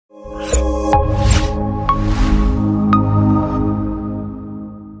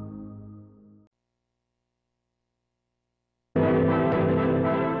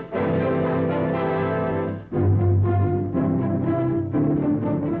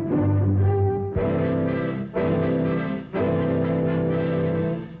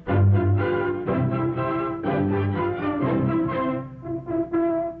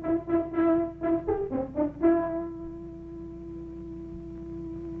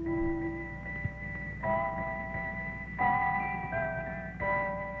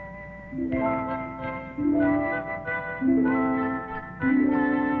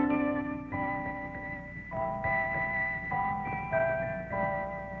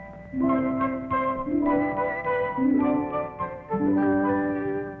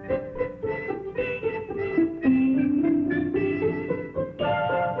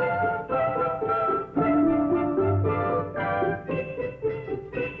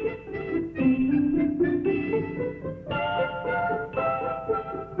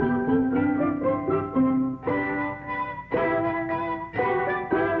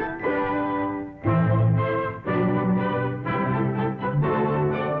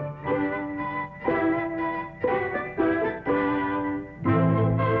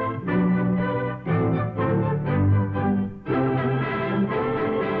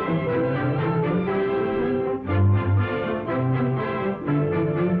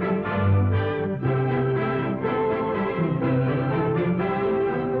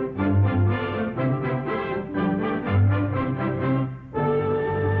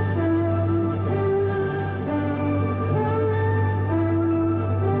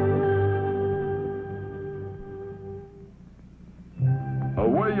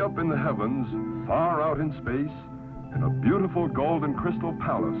up in the heavens, far out in space, in a beautiful gold and crystal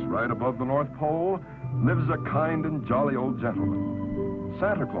palace right above the North Pole, lives a kind and jolly old gentleman,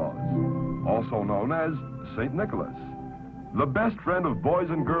 Santa Claus, also known as St. Nicholas, the best friend of boys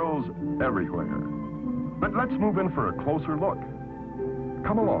and girls everywhere. But let's move in for a closer look.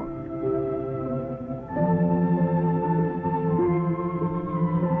 Come along.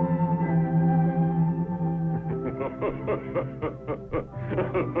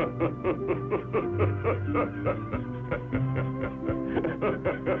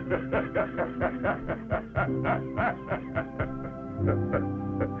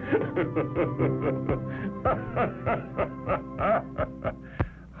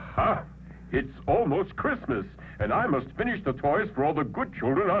 Ha! It's almost Christmas, and I must finish the toys for all the good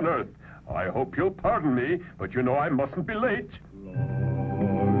children on Earth. I hope you'll pardon me, but you know I mustn't be late.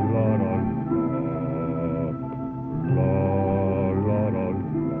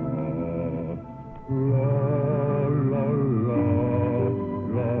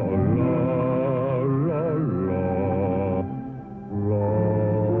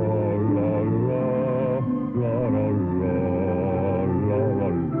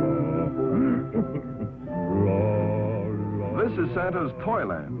 This is Santa's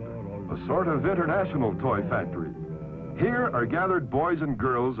Toyland, a sort of international toy factory. Here are gathered boys and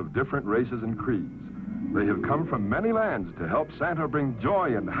girls of different races and creeds. They have come from many lands to help Santa bring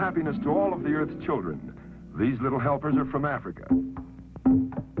joy and happiness to all of the Earth's children. These little helpers are from Africa.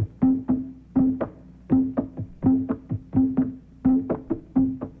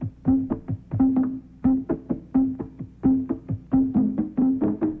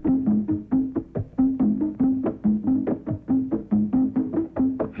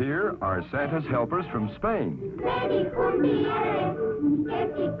 Here are Santa's helpers from Spain.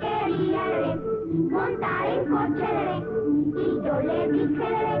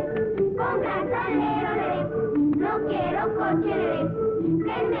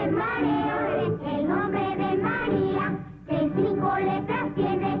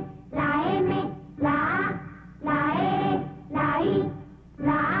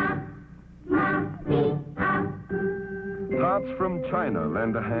 Tots from China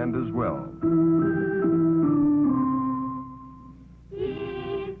lend a hand as well.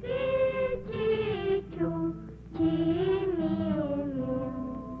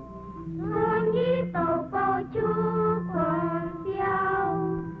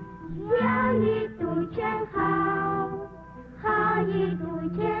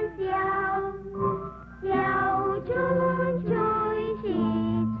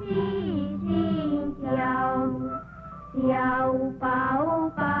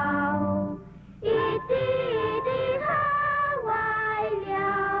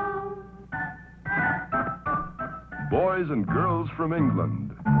 Boys and girls from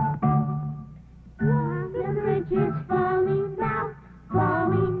England. The bridge is falling down,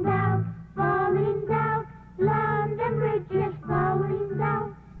 falling down, falling down. London Bridge is falling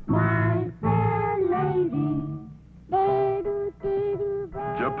down, my fair lady.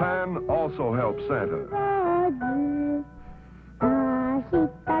 Japan also helps Santa.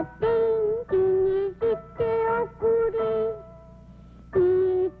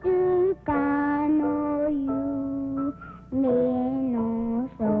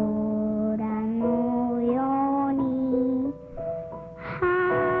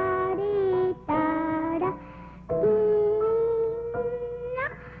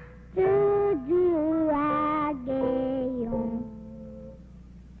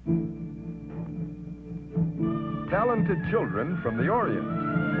 Talented children from the Orient.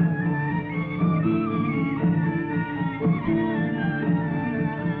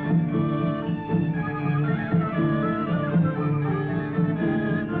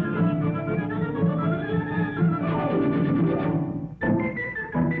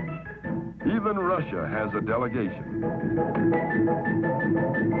 Even Russia has a delegation.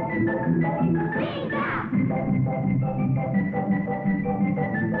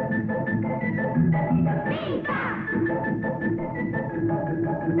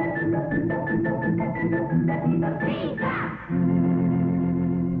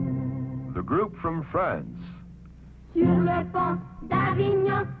 The group from France,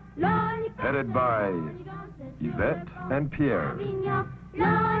 headed by Yvette and Pierre.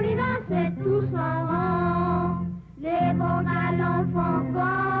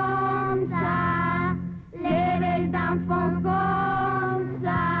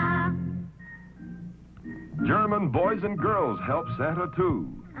 German boys and girls help Santa too.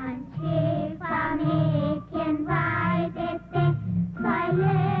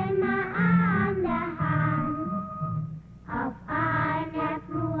 Auf einer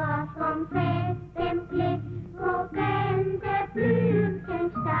Flur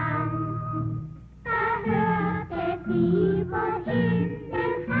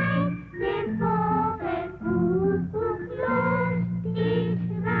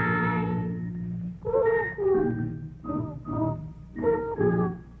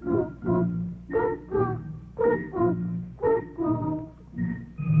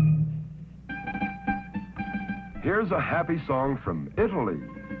Here's a happy song from Italy.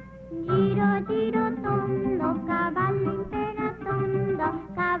 Giro, giro, tondo, cavallo imperatondo,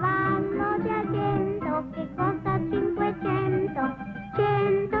 cavallo di argento, che costa 500,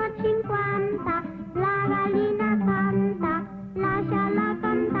 150, la gallina canta, lasciala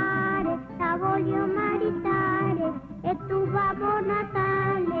cantare, la voglio maritare, e tu Babbo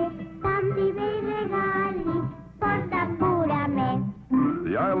Natale, tanti bei regali, porta pure a me.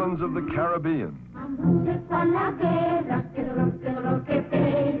 The islands of the Caribbean. Se fue a la guerra, qué dolor, qué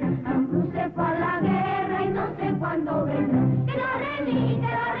pena. Se fue a la guerra y no sé cuándo vendrá. Que lo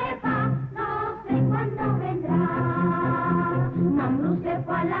re fa, no sé cuándo vendrá. Mambrú se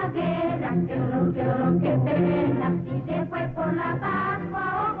fue a la guerra, qué dolor, qué pena. Si se fue por la Pascua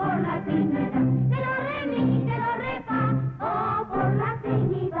o por la Trinidad. Que lo re fa, o por la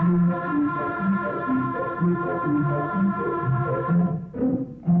Trinidad.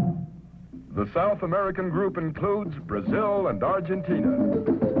 The South American group includes Brazil and Argentina.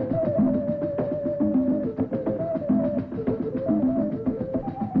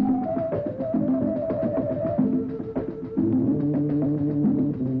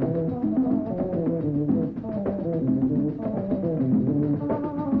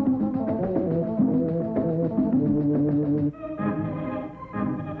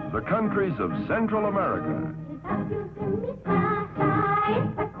 The countries of Central America.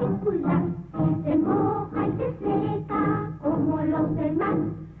 Se moja y se seca como los demás.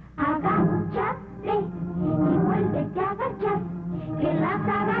 Agáchate y vuélvete a agachar, que las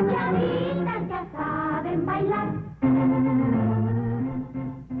agachaditas ya saben bailar.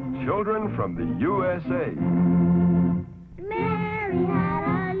 Children from the USA. Mary had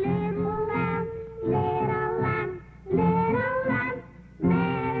a little lamb, little lamb, little lamb.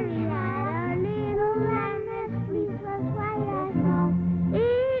 Mary had a little lamb, as sweet as white as snow.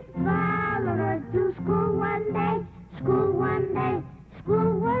 It followed her to school one day, school one day,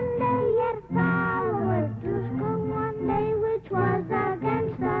 school one day. It followed her to school one day, which was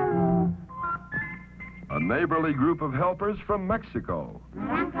against the rule. A neighborly group of helpers from Mexico.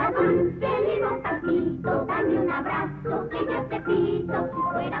 Naranja dulce, limoncito, dame un abrazo que yo te pido. Si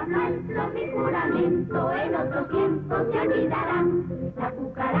fuera falso mi juramento, en otros tiempos se olvidarán. La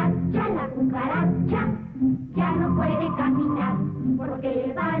cucaracha, ya no puede caminar. Porque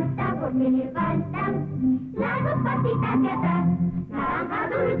le faltan las dos patitas de atrás. Naranja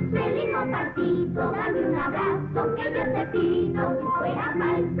dulce, limoncito, dame un abrazo que yo te pido. Si fuera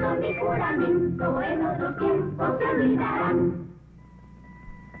falso mi juramento, en otros tiempos se olvidarán.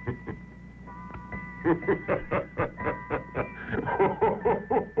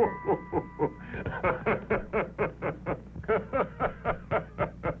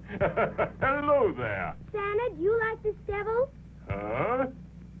 Hello there. Santa, do you like this devil? Huh?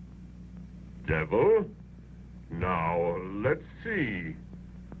 Devil? Now, let's see.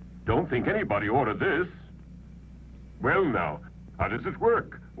 Don't think anybody ordered this. Well, now, how does it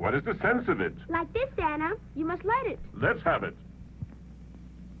work? What is the sense of it? Like this, Santa. You must light it. Let's have it.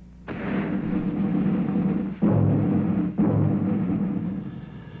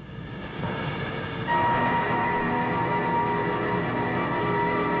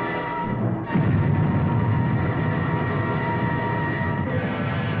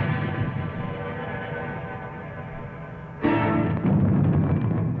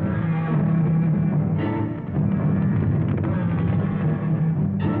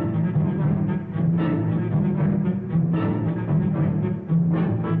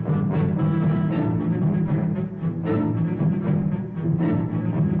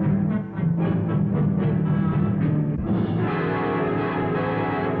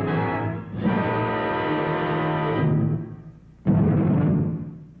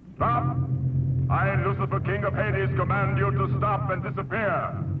 King of Hades, command you to stop and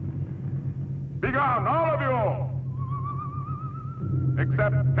disappear. Begone, all of you!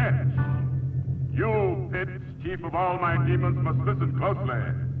 Except Pitch. You, Pitch, chief of all my demons, must listen closely.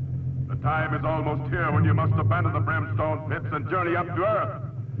 The time is almost here when you must abandon the brimstone pits and journey up to Earth.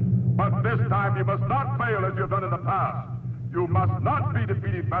 But this time you must not fail as you've done in the past. You must not be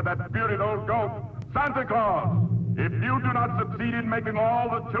defeated by that spirited old goat, Santa Claus. If you do not succeed in making all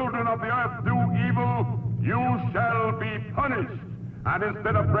the children of the earth do evil, you shall be punished. And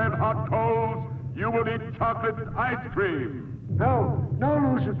instead of red-hot coals, you will eat chocolate ice cream. No,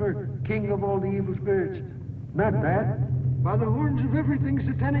 Lucifer, king of all the evil spirits. Not that. By the horns of everything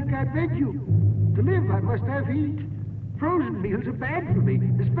satanic, I beg you. To live, I must have heat. Frozen meals are bad for me,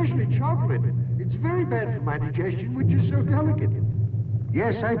 especially chocolate. It's very bad for my digestion, which is so delicate.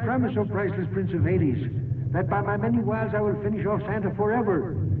 Yes, I promise, O priceless Prince of Hades, that by my many wiles I will finish off Santa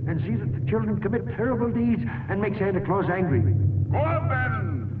forever. and see that the children commit terrible deeds and make Santa Claus angry. Go on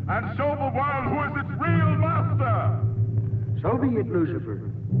then, and show the world who is its real master. So be it,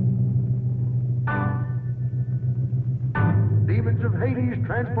 Lucifer. Demons of Hades,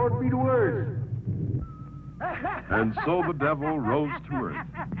 transport me to earth. And so the devil rose to earth.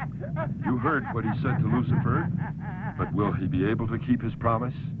 You heard what he said to Lucifer, but will he be able to keep his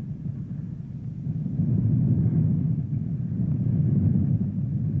promise?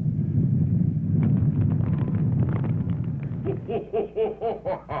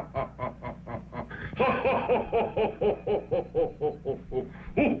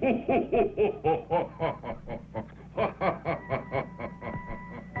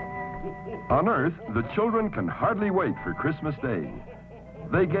 On Earth, the children can hardly wait for Christmas Day.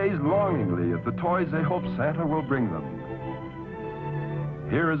 They gaze longingly at the toys they hope Santa will bring them.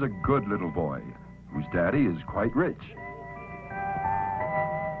 Here is a good little boy, whose daddy is quite rich.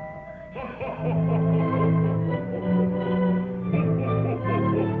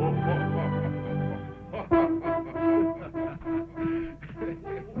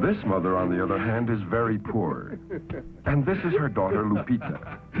 This mother, on the other hand, is very poor. And this is her daughter,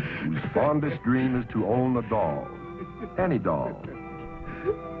 Lupita, whose fondest dream is to own a doll. Any doll.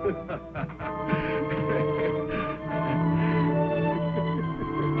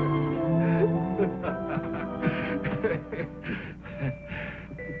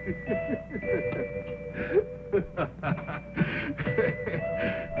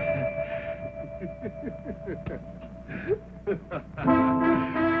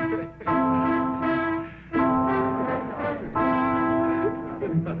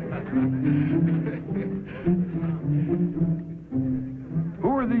 Who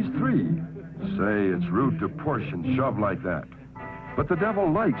are these three? Say, it's rude to push and shove like that. But the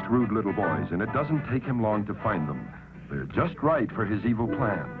devil likes rude little boys, and it doesn't take him long to find them. They're just right for his evil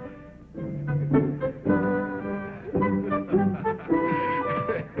plan.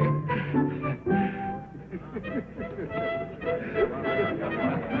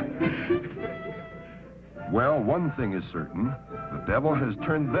 Well, one thing is certain. The devil has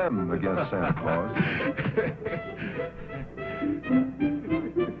turned them against Santa Claus.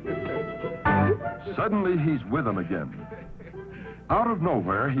 Suddenly, he's with them again. Out of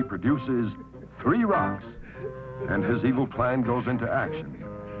nowhere, he produces 3 rocks, and his evil plan goes into action.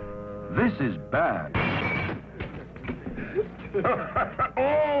 This is bad.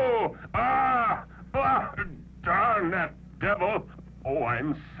 Darn that devil. Oh,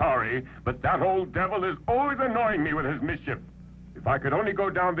 I'm sorry, but that old devil is always annoying me with his mischief. If I could only go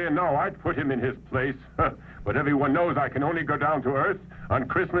down there now, I'd put him in his place. But everyone knows I can only go down to Earth on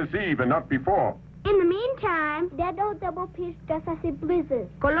Christmas Eve and not before. In the meantime, that old double piece just as it blizzes.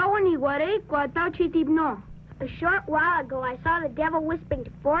 A short while ago, I saw the devil whispering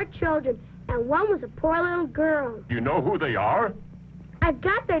to 4 children, and one was a poor little girl. Do you know who they are? I've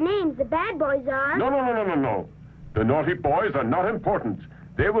got their names. The bad boys are. No. The naughty boys are not important.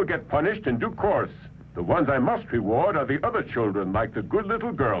 They will get punished in due course. The ones I must reward are the other children, like the good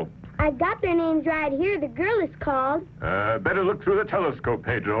little girl. I've got their names right here. The girl is called... Better look through the telescope,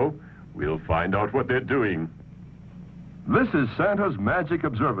 Pedro. We'll find out what they're doing. This is Santa's magic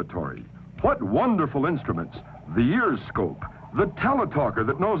observatory. What wonderful instruments. The ear scope, the teletalker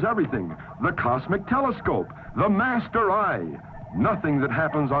that knows everything, the cosmic telescope, the master eye. Nothing that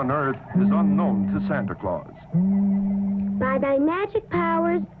happens on Earth is unknown to Santa Claus. By thy magic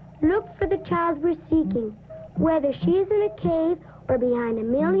powers, look for the child we're seeking, whether she is in a cave or behind a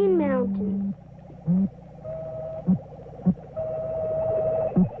million mountains.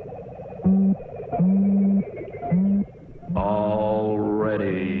 All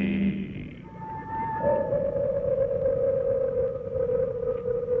ready.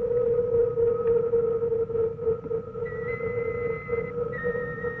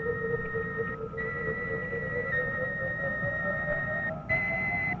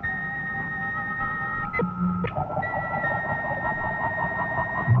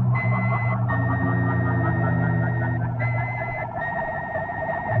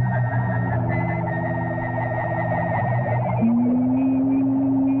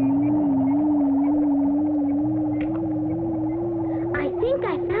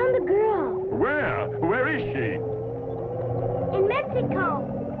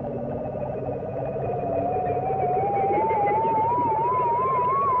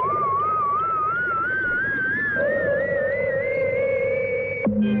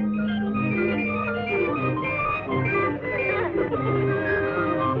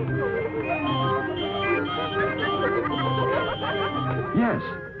 Yes,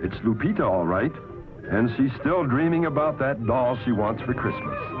 it's Lupita, all right. and she's still dreaming about that doll she wants for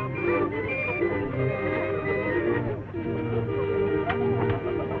Christmas.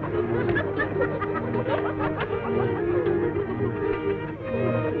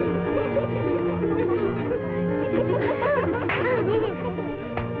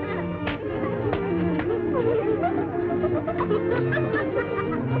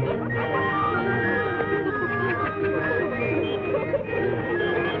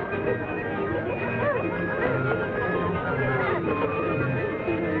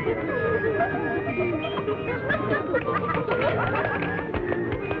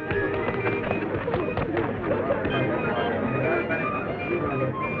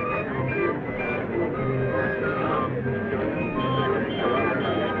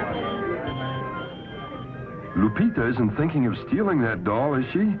 Lupita isn't thinking of stealing that doll, is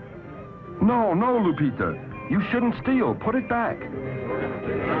she? No, no, Lupita. You shouldn't steal. Put it back.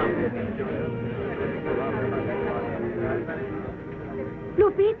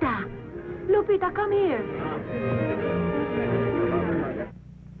 Lupita! Lupita, come here.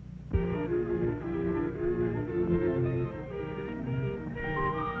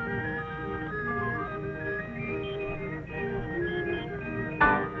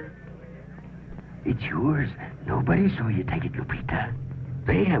 It's yours. Nobody saw you take it, Lupita.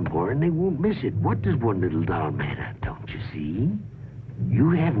 They have more and they won't miss it. What does one little doll matter, don't you see?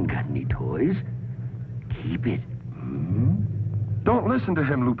 You haven't got any toys. Keep it. Hmm? Don't listen to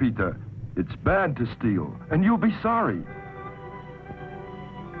him, Lupita. It's bad to steal, and you'll be sorry.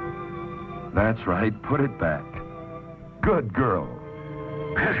 That's right. Put it back. Good girl.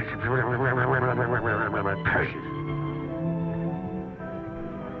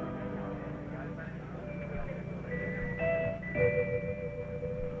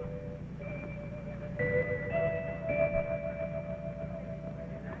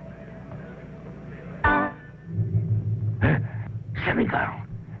 Silly girl.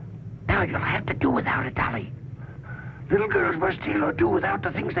 Now you'll have to do without a dolly. Little girls must steal or do without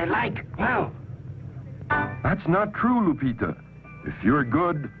the things they like. Well, That's not true, Lupita. If you're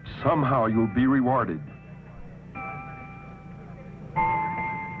good, somehow you'll be rewarded.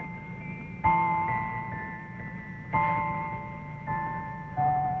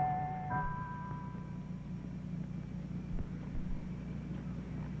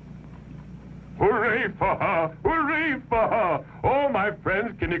 Hooray for her! Hooray for her! All my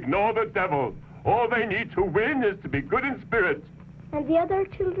friends can ignore the devil. All they need to win is to be good in spirit. And the other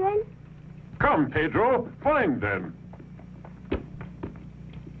children? Come, Pedro, find them.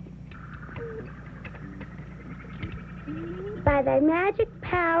 By thy magic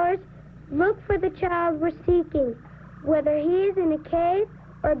powers, look for the child we're seeking, whether he is in a cave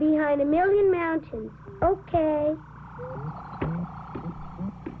or behind a million mountains. Okay.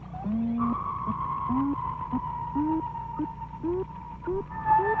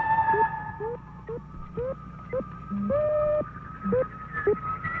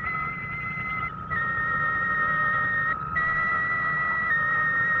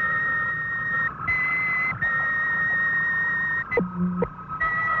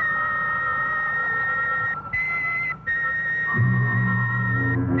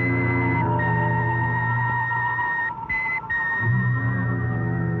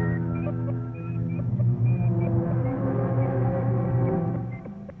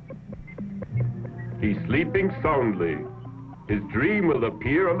 He's sleeping soundly. His dream will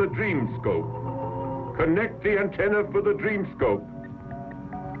appear on the dream scope. Connect the antenna for the dream scope.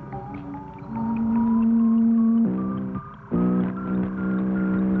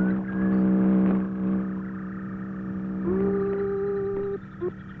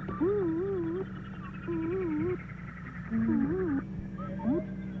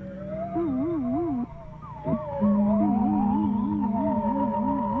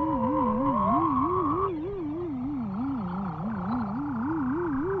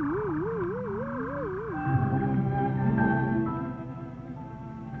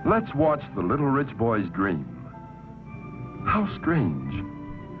 Let's watch the little rich boy's dream. How strange.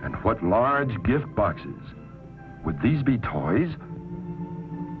 And what large gift boxes. Would these be toys?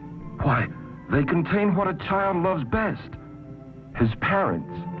 Why, they contain what a child loves best. His parents.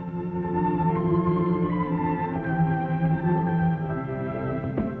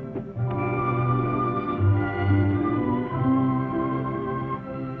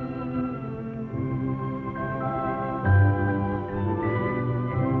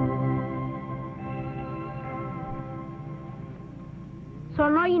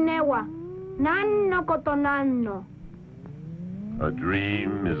 Nanno cotonanno. A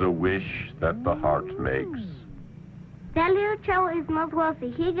dream is a wish that the heart makes. That little child is not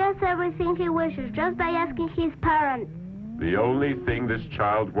wealthy. He gets everything he wishes just by asking his parents. The only thing this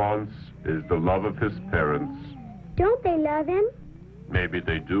child wants is the love of his parents. Don't they love him? Maybe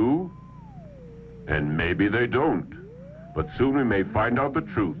they do, and maybe they don't. But soon we may find out the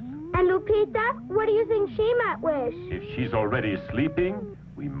truth. And Lupita, what do you think she might wish? If she's already sleeping,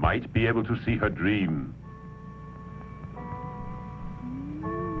 we might be able to see her dream.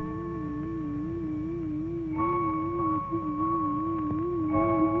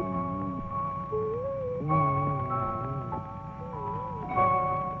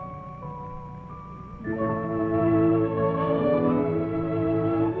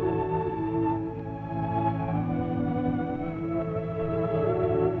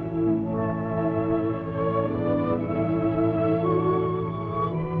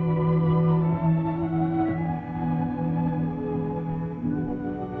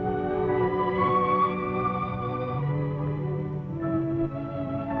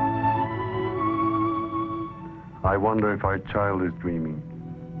 I wonder if our child is dreaming.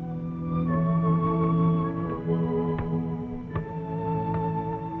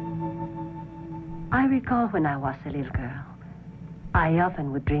 I recall when I was a little girl, I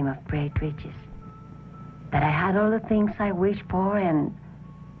often would dream of great riches. That I had all the things I wished for and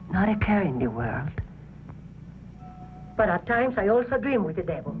not a care in the world. But at times I also dream with the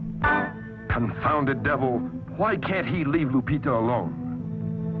devil. Confounded devil. Why can't he leave Lupita alone?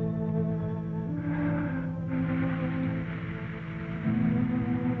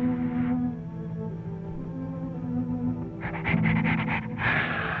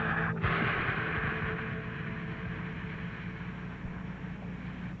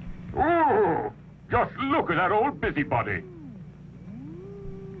 Just look at that old busybody.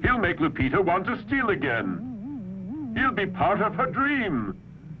 He'll make Lupita want to steal again. He'll be part of her dream.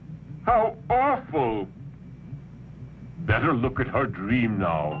 How awful. Better look at her dream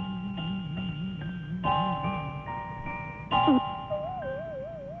now.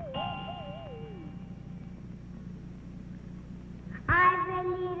 I've a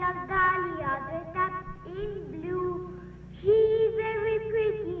little dahlia dressed up in blue. She's very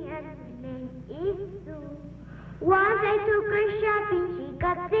pretty and her name is Sue. Once I took her shopping, she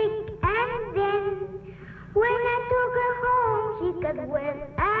got sick, and then when I took her home, she got well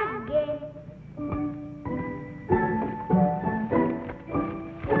again.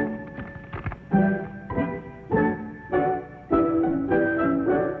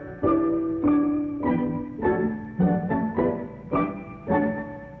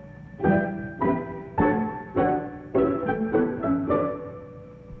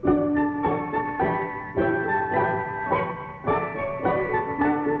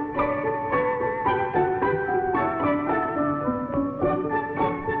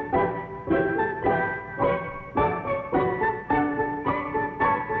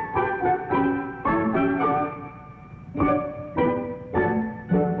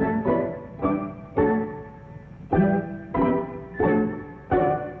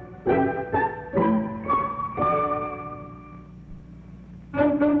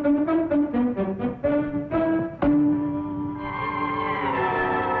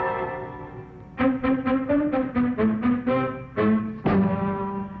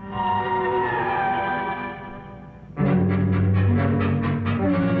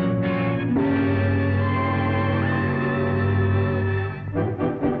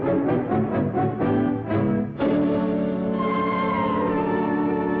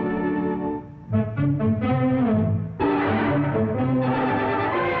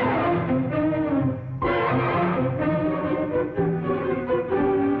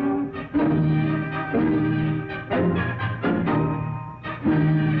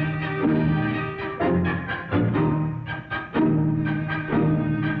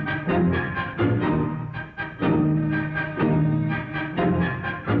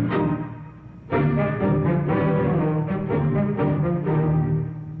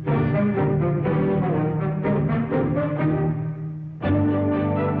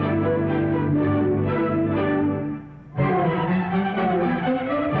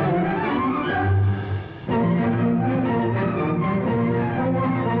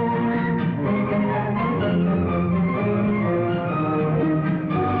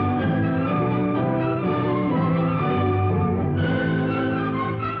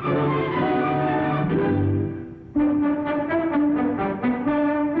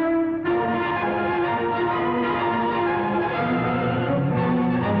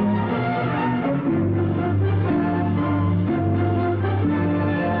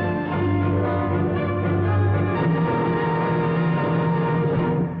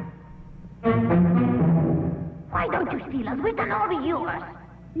 run over yours.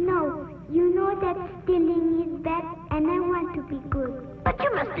 No, you know that stealing is bad, and I want to be good. But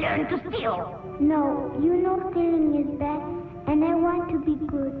you must learn to steal. No, you know stealing is bad, and I want to be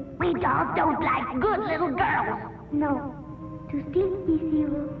good. We dogs don't like good little girls. No, to steal is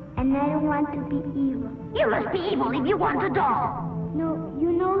evil, and I don't want to be evil. You must be evil if you want a doll. No,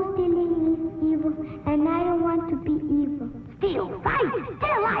 you know stealing is evil, and I don't want to be evil. Steal, fight,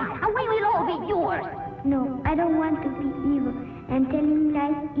 tell lies, and we will all be yours. No, I don't want to be evil, and telling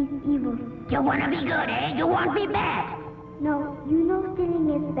lies is evil. You want to be good, eh? You won't be bad. No, you know stealing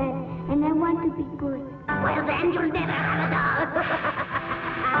is bad, and I want to be good. Well, then you'll never have a doll.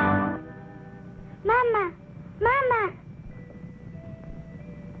 Mama! Mama!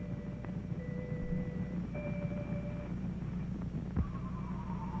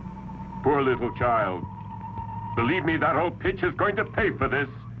 Poor little child. Believe me, that old pitch is going to pay for this.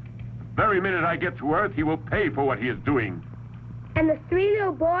 Very minute I get to Earth, he will pay for what he is doing. And the three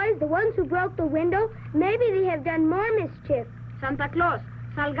little boys, the ones who broke the window, maybe they have done more mischief. Santa Claus,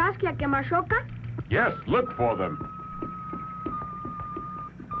 salgaste a quemashoca? Yes, look for them.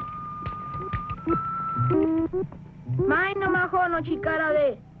 Mai no majo no chikara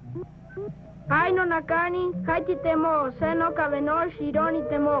de. Ai no nakani, haiti temo, seno kabeno shironi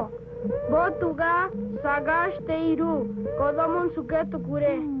temo. Botuga, sagash te iru, kodomon suketo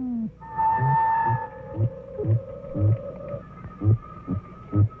kure.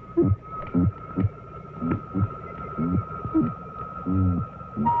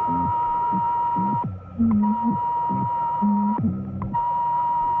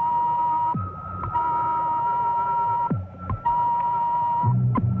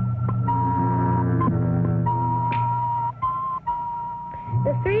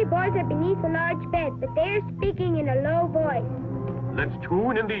 The three boys are beneath a large bed, but they are speaking in a low voice. Let's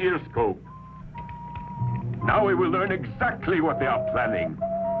tune in the ear scope. Now we will learn exactly what they are planning.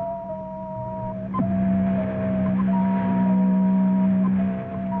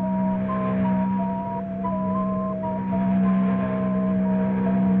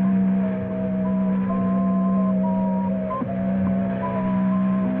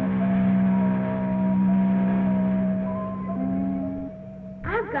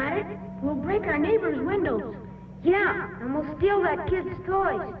 I've got it. We'll break our neighbor's windows. Yeah, and we'll steal that kid's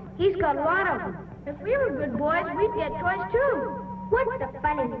toys. He's got a lot of them. If we were good boys, we'd get toys too. What's the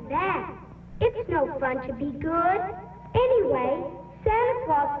fun in that? It's no fun to be good. Anyway, Santa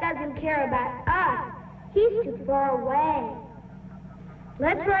Claus doesn't care about us. He's too far away.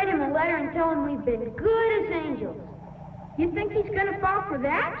 Let's write him a letter and tell him we've been good as angels. You think he's gonna fall for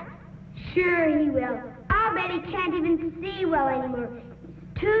that? Sure he will. I'll bet he can't even see well anymore.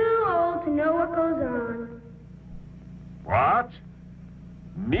 He's too old to know what goes on. What?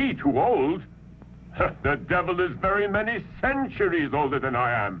 Me too old? The devil is very many centuries older than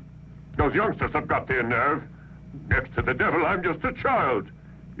I am. Those youngsters have got their nerve. Next to the devil, I'm just a child.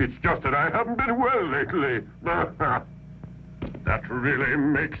 It's just that I haven't been well lately. That really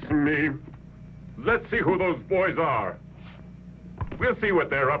makes me... Let's see who those boys are. We'll see what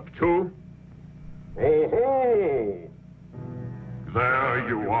they're up to. Oh-ho! There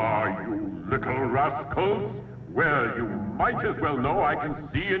you are, you little rascals. Well, you might as well know I can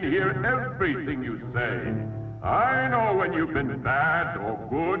see and hear everything you say. I know when you've been bad or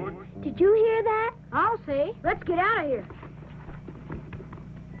good. Did you hear that? I'll see. Let's get out of here.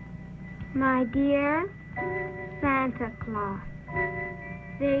 My dear Santa Claus,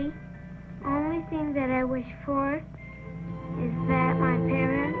 the only thing that I wish for is that my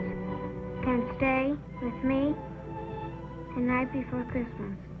parents can stay with me the night before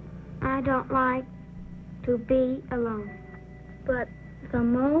Christmas. I don't like to be alone. But the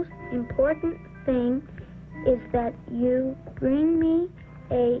most important thing is that you bring me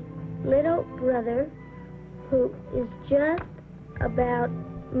a little brother who is just about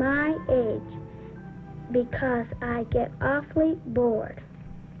my age, because I get awfully bored.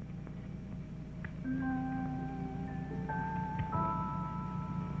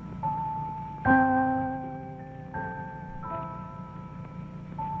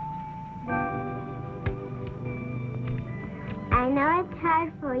 I know it's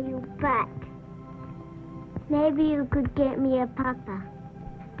hard for you, but maybe you could get me a papa.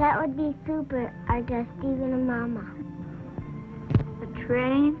 That would be super, or just even a mama. A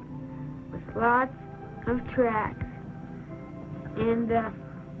train with lots of tracks. And a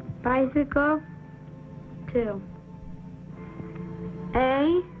bicycle, too.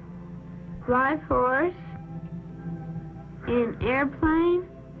 A live horse. An airplane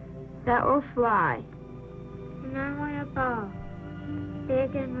that will fly. And I want a ball,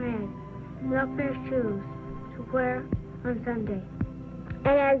 big and red, rubber shoes to wear on Sunday.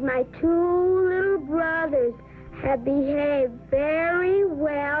 And as my two little brothers have behaved very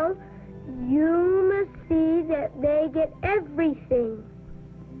well, you must see that they get everything.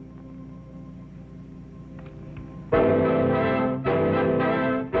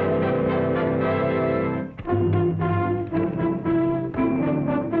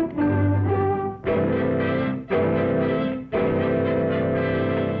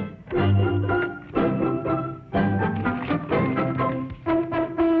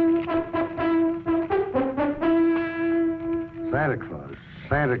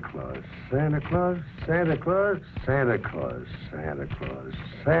 Santa Claus, Santa Claus, Santa Claus, Santa Claus, Santa Claus,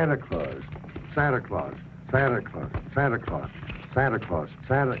 Santa Claus, Santa Claus, Santa Claus, Santa Claus, Santa Claus, Santa Claus,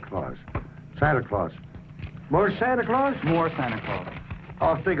 Santa Claus, Santa Claus. More Santa Claus? More Santa Claus.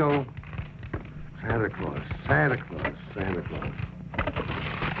 Off they go. Santa Claus, Santa Claus, Santa Claus.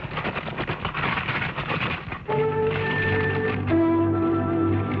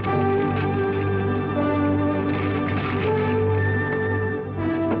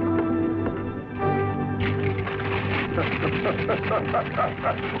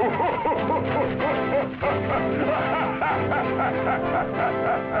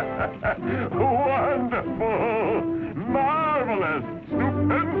 Wonderful! Marvelous!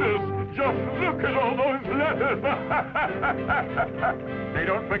 Stupendous! Just look at all those letters! They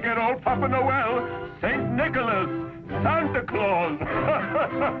don't forget old Papa Noel, St. Nicholas, Santa Claus!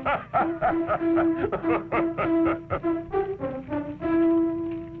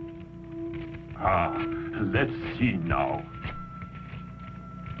 Let's see now.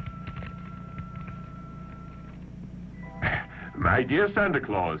 My dear Santa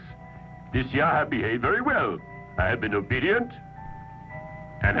Claus, this year I have behaved very well. I have been obedient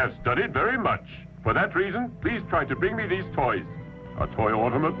and have studied very much. For that reason, please try to bring me these toys. A toy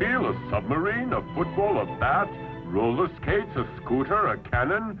automobile, a submarine, a football, a bat, roller skates, a scooter, a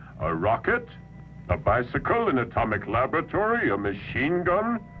cannon, a rocket, a bicycle, an atomic laboratory, a machine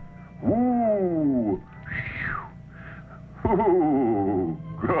gun. Ooh! Ooh!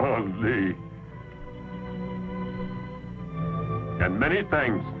 Golly! And many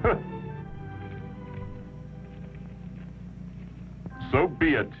thanks. So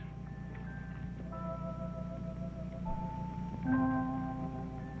be it.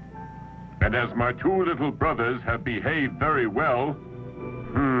 And as my two little brothers have behaved very well,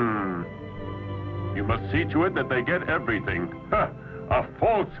 you must see to it that they get everything. A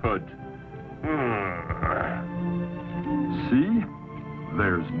falsehood. See?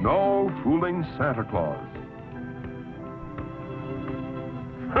 There's no fooling Santa Claus.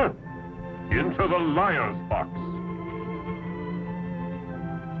 Into the liar's box.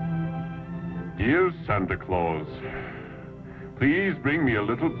 Dear Santa Claus, please bring me a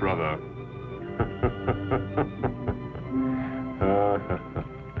little brother.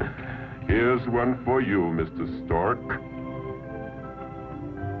 Here's one for you, Mr. Stork.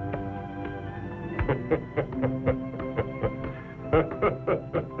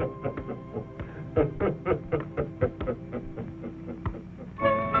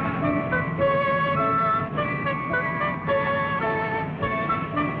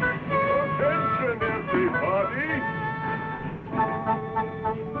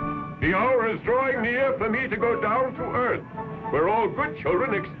 The hour is drawing near for me to go down to Earth, where all good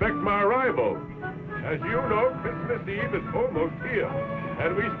children expect my arrival. As you know, Christmas Eve is almost here,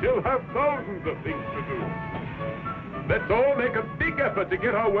 and we still have thousands of things to do. Let's all make a big effort to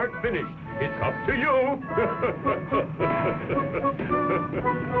get our work finished. It's up to you.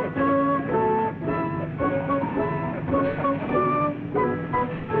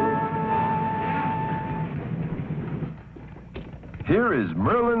 Here is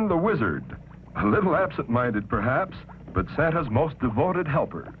Merlin the Wizard. A little absent-minded, perhaps, but Santa's most devoted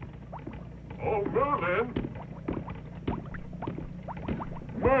helper. Oh, Merlin!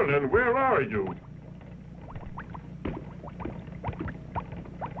 Merlin, where are you?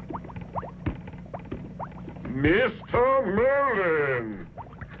 Mr. Merlin!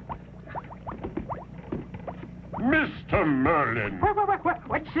 Mr. Merlin!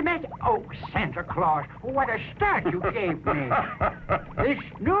 What's the matter? Oh, Santa Claus, what a start you gave me. This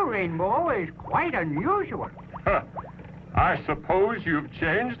new rainbow is quite unusual. I suppose you've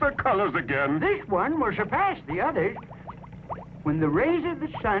changed the colors again. This one will surpass the others. When the rays of the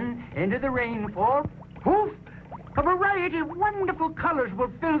sun enter the rainfall, poof, a variety of wonderful colors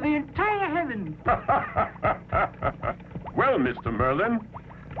will fill the entire heavens. Well, Mr. Merlin,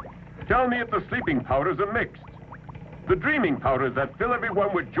 tell me if the sleeping powders are mixed. The dreaming powders that fill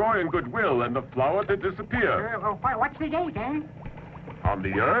everyone with joy and goodwill, and the flowers that disappear. What's the date, eh? On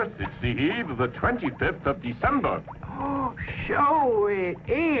the Earth, it's the eve of the 25th of December. Oh, so it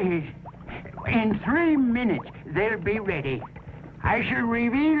is. In 3 minutes, they'll be ready. I shall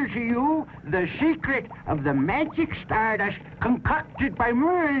reveal to you the secret of the magic stardust concocted by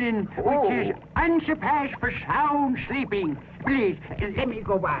Merlin, which is unsurpassed for sound sleeping. Please, let me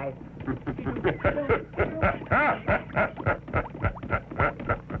go by.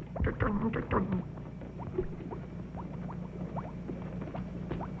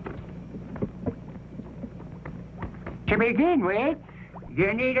 To begin with,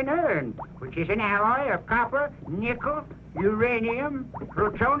 you need an urn, which is an alloy of copper, nickel, uranium,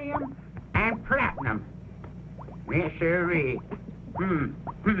 plutonium, and platinum. Yes, sirree. Oops.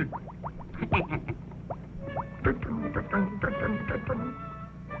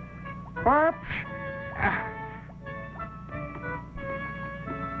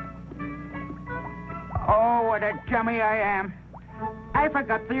 Oh, what a dummy I am. I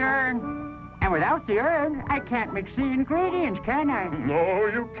forgot the urn. And without the urn, I can't mix the ingredients, can I? No,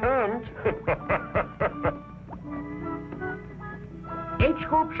 you can't. 8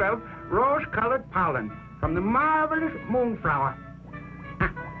 scoops of rose-colored pollen from the marvelous moonflower.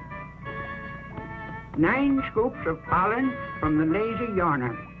 9 scoops of pollen from the lazy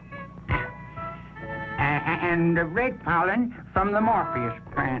yawner. And the red pollen from the Morpheus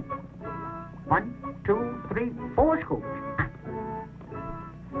plant. 1, 2, 3, 4 scoops.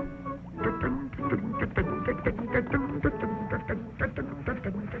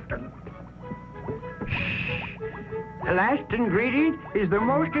 The last ingredient is the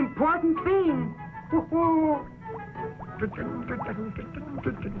most important thing.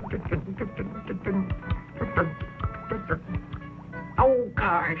 Oh,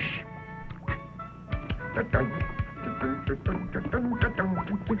 gosh.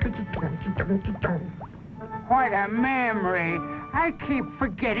 What a memory. I keep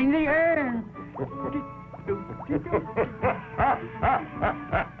forgetting the urn.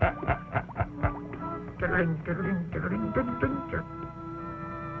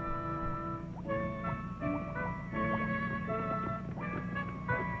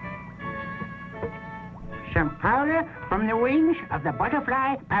 Some powder from the wings of the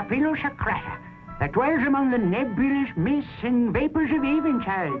butterfly Papilosacrata that dwells among the nebulous mists and vapors of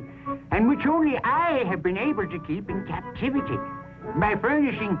eventide, and which only I have been able to keep in captivity by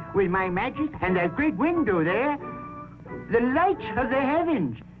furnishing with my magic and that great window there the lights of the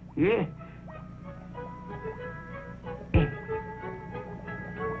heavens. Yeah.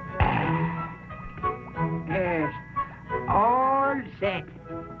 Yes, all set.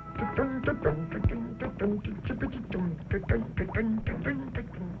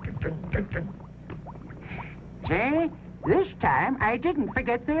 See, this time I didn't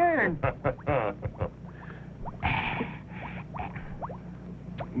forget the urn.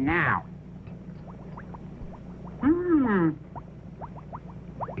 Now.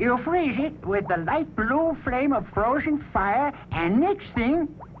 You freeze it with the light blue flame of frozen fire, and next thing,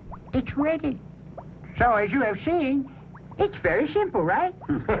 it's ready. So as you have seen, it's very simple, right?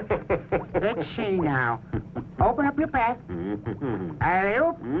 Let's see now. Open up your pack.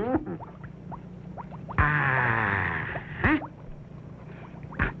 Alley-oop.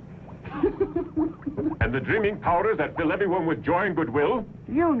 And the dreaming powders that fill everyone with joy and goodwill?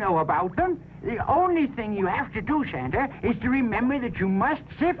 You know about them. The only thing you have to do, Santa, is to remember that you must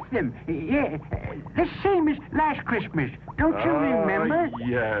sift them. Yeah, the same as last Christmas. Don't you remember?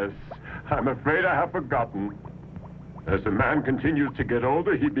 Yes. I'm afraid I have forgotten. As a man continues to get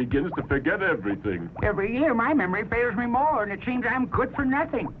older, he begins to forget everything. Every year, my memory fails me more, and it seems I'm good for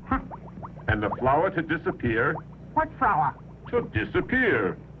nothing. Huh. And the flower to disappear? What flower? To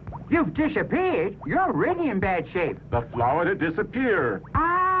disappear. You've disappeared? You're really in bad shape. The flower to disappear.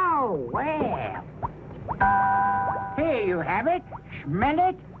 Oh, well. Here you have it. Smell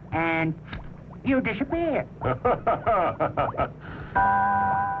it, and you disappear.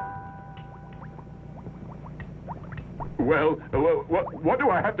 Well, what do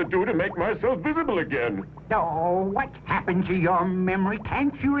I have to do to make myself visible again? Oh, what happened to your memory?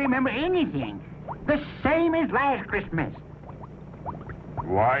 Can't you remember anything? The same as last Christmas.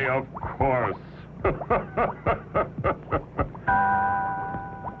 Why, of course.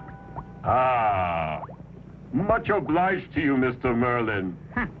 Much obliged to you, Mr. Merlin.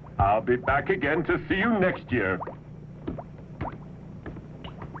 I'll be back again to see you next year.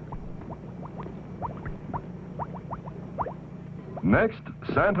 Next,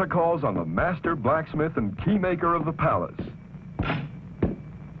 Santa calls on the master blacksmith and keymaker of the palace.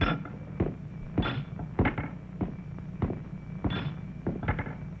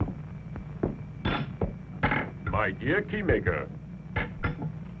 My dear keymaker,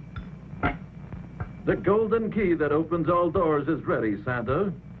 The golden key that opens all doors is ready,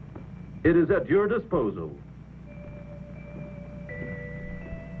 Santa. It is at your disposal.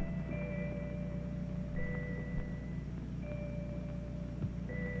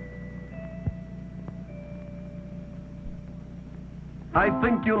 I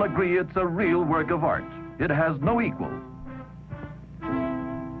think you'll agree it's a real work of art. It has no equal.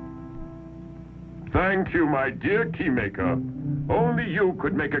 Thank you, my dear keymaker. Only you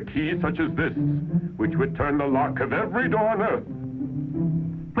could make a key such as this, which would turn the lock of every door on Earth.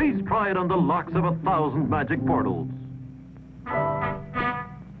 Please try it on the locks of 1,000 magic portals.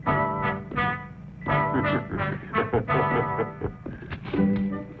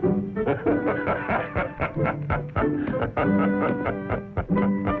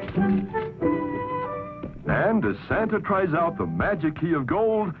 And as Santa tries out the magic key of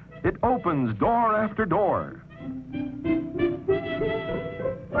gold, it opens door after door.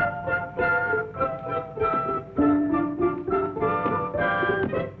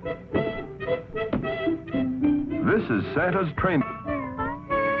 This is Santa's train.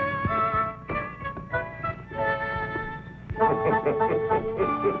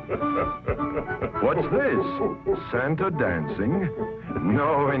 What's this? Santa dancing?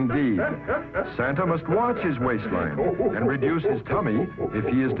 No, indeed. Santa must watch his waistline and reduce his tummy if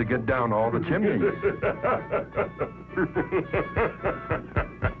he is to get down all the chimneys.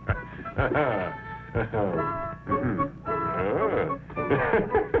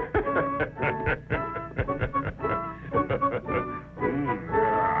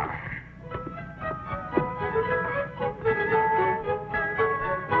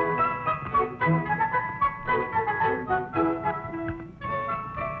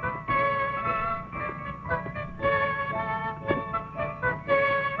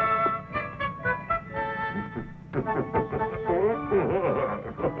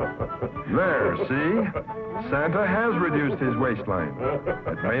 There, see? Santa has reduced his waistline.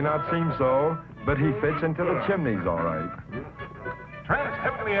 It may not seem so, but he fits into the chimneys all right.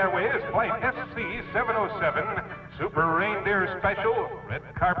 Trans-Heavenly Airways Flight SC-707, Super Reindeer Special, red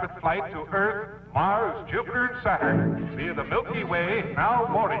carpet flight to Earth, Mars, Jupiter, and Saturn, via the Milky Way, now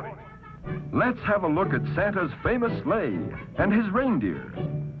boarding. Let's have a look at Santa's famous sleigh and his reindeer.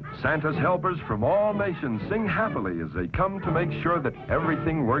 Santa's helpers from all nations sing happily as they come to make sure that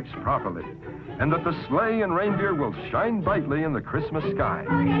everything works properly and that the sleigh and reindeer will shine brightly in the Christmas sky.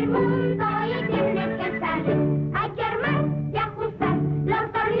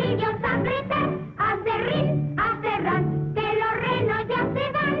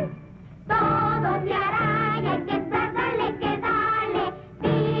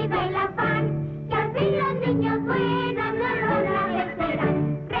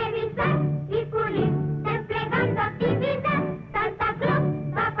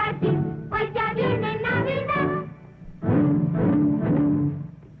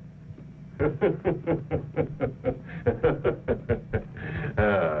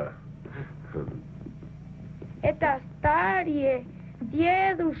 Это старые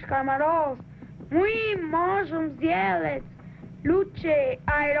дедушка Мороз. Мы можем сделать лучший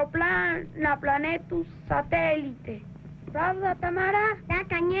аэроплан на планету сателлите. Правда, Тамара? Да,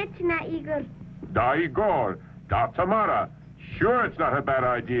 конечно, Игорь. Da, Igor. Da, Tamara. Sure, it's not a bad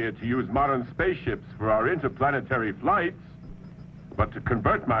idea to use modern spaceships for our interplanetary flights. But to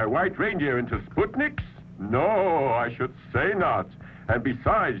convert my white reindeer into Sputniks? No, I should say not. And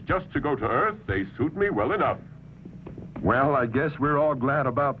besides, just to go to Earth, they suit me well enough. Well, I guess we're all glad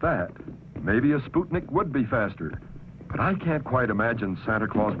about that. Maybe a Sputnik would be faster. But I can't quite imagine Santa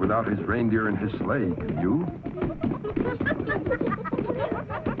Claus without his reindeer and his sleigh, can you?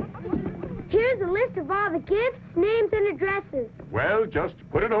 Here's a list of all the gifts, names, and addresses. Well, just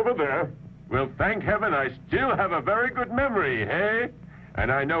put it over there. Well, thank heaven I still have a very good memory, hey?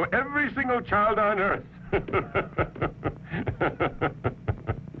 And I know every single child on Earth.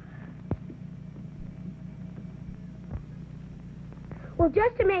 Well,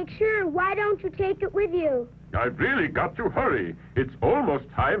 just to make sure, why don't you take it with you? I've really got to hurry. It's almost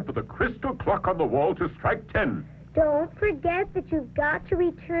time for the crystal clock on the wall to strike 10. Don't forget that you've got to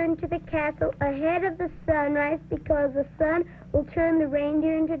return to the castle ahead of the sunrise because the sun will turn the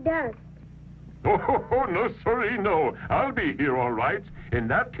reindeer into dust. Oh, no, sorry, no. I'll be here all right. In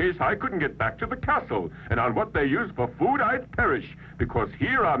that case, I couldn't get back to the castle. And on what they use for food, I'd perish. Because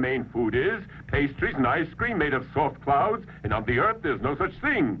here our main food is pastries and ice cream made of soft clouds. And on the Earth, there's no such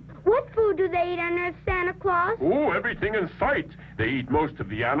thing. What food do they eat on Earth, Santa Claus? Oh, everything in sight. They eat most of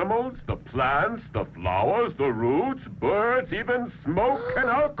the animals, the plants, the flowers, the roots, birds, even smoke and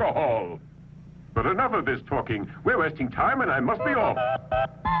alcohol. But enough of this talking. We're wasting time and I must be off.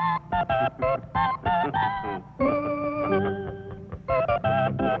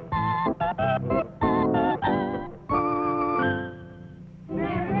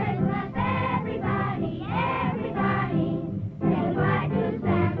 Merry Christmas, everybody, everybody. Say bye to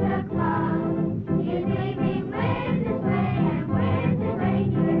Santa Claus. He's leaving with his sleigh and with his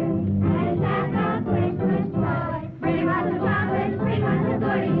reindeer. And he's got a Christmas toy. Bring him lots of chocolates, bring lots of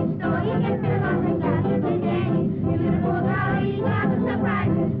goodies, so he can fill up his stockings and candy. Beautiful dolly, lots of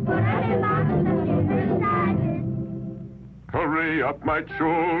surprises. Put her in boxes of different sizes. Hurry up, my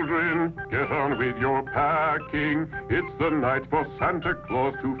children. Get on with your packing. It's the night for Santa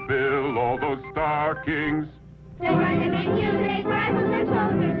Claus to fill all those stockings. They run to make music, rifles and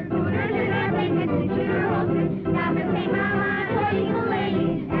soldiers, scooters and airplanes and shooter holsters. Now the same mama, toy little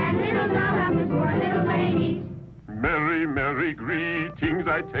ladies, and little dollhouses for little ladies. Merry, merry greetings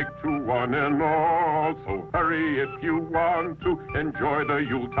I take to one and all. So hurry if you want to enjoy the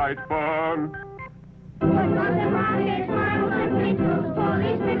Yuletide fun. Footballs and rockets, marbles and twinkles,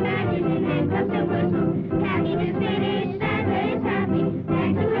 policemen, matches, and handcuffs and whistles. Packing is finished, Santa is happy,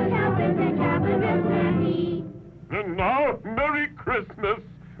 thanks to his helpers and choppers and snappy. And now, Merry Christmas!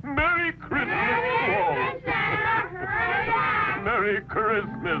 Merry Christmas to all! Merry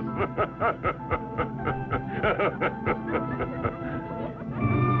Christmas!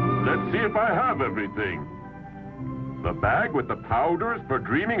 Let's see if I have everything. The bag with the powders for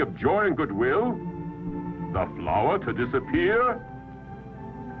dreaming of joy and goodwill. The flower to disappear.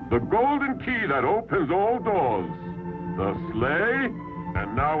 The golden key that opens all doors. The sleigh.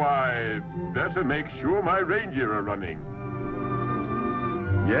 And now I better make sure my reindeer are running.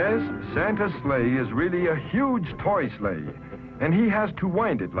 Yes, Santa's sleigh is really a huge toy sleigh, and he has to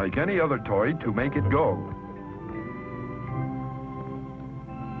wind it like any other toy to make it go.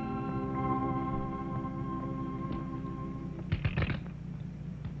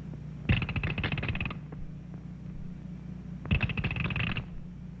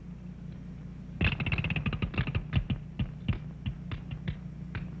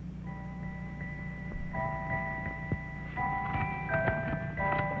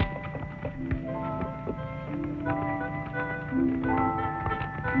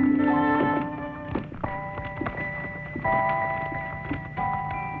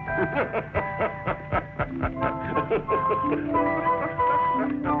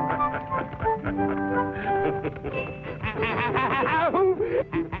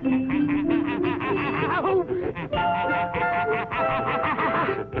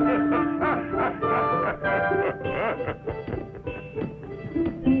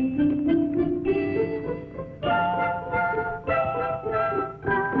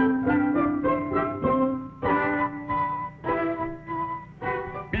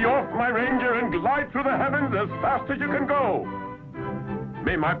 Be off, my reindeer, and glide through the heavens as fast as you can go.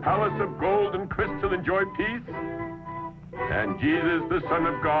 May my palace of gold and crystal enjoy peace. And Jesus, the Son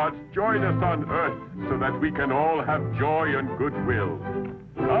of God, join us on earth so that we can all have joy and goodwill.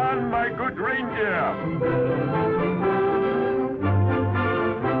 On, my good reindeer!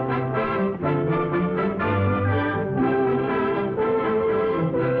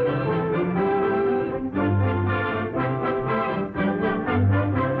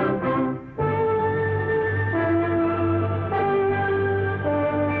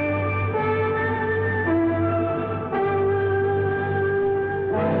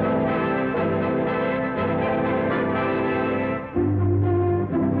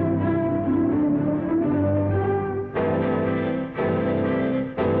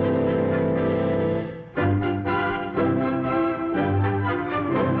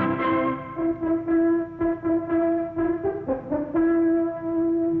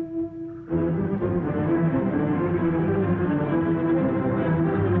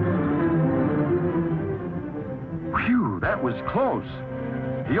 That was close.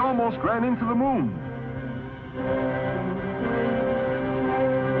 He almost ran into the moon.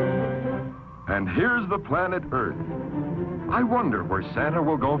 And here's the planet Earth. I wonder where Santa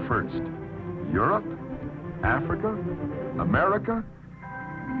will go first. Europe? Africa? America?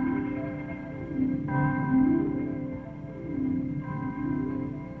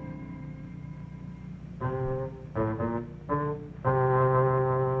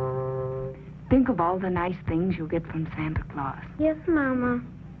 Think of all the nice things you'll get from Santa Claus. Yes, Mama.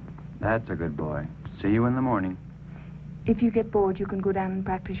 That's a good boy. See you in the morning. If you get bored, you can go down and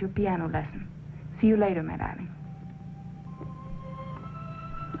practice your piano lesson. See you later, my darling.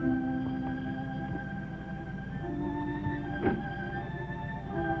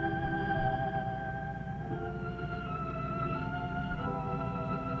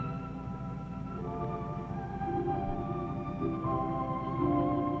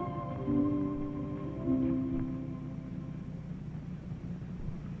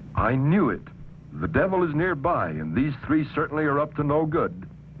 I knew it. The devil is nearby, and these three certainly are up to no good.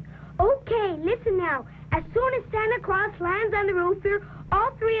 Okay, listen now. As soon as Santa Claus lands on the roof here,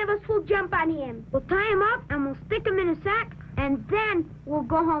 all three of us will jump on him. We'll tie him up, and we'll stick him in a sack, and then we'll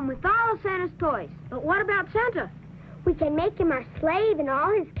go home with all of Santa's toys. But what about Santa? We can make him our slave, and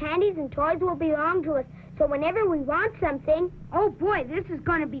all his candies and toys will belong to us. So whenever we want something... Oh, boy, this is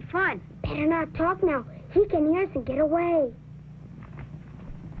going to be fun. Better not talk now. He can hear us and get away.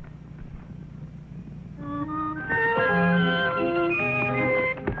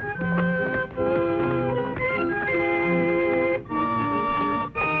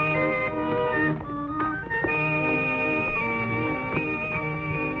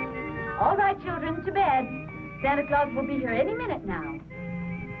 All right, children, to bed. Santa Claus will be here any minute now.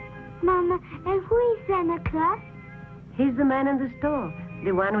 Mama, and who is Santa Claus? He's the man in the store,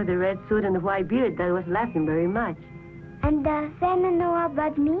 the one with the red suit and the white beard that was laughing very much. And does Santa know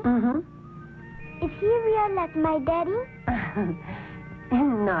about me? Mm-hmm. Is he real like my daddy?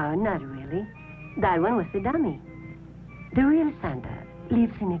 No, not really. That one was the dummy. The real Santa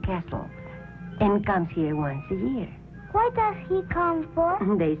lives in a castle and comes here once a year. What does he come for?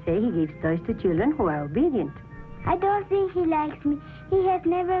 They say he gives toys to children who are obedient. I don't think he likes me. He has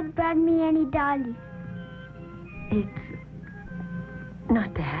never brought me any dollies. It's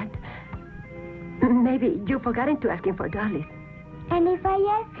not that. Maybe you've forgotten to ask him for dollies. And if I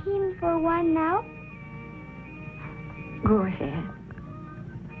ask him for one now? Go ahead.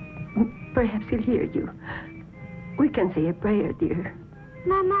 Perhaps he'll hear you. We can say a prayer, dear.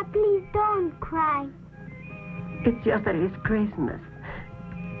 Mama, please don't cry. It's just that it's Christmas.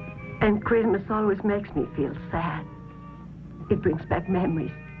 And Christmas always makes me feel sad. It brings back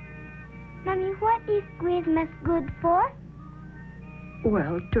memories. Mommy, what is Christmas good for?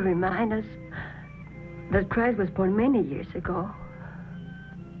 Well, to remind us that Christ was born many years ago.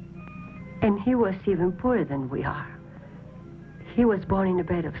 And he was even poorer than we are. He was born in a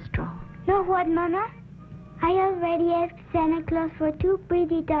bed of straw. Know what, Mama? I already asked Santa Claus for 2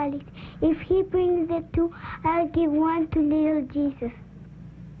 pretty dollies. If he brings the 2, I'll give one to little Jesus.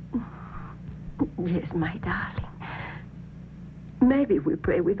 Yes, my darling. Maybe we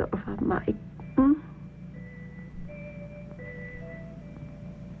pray with all of our might. Hmm?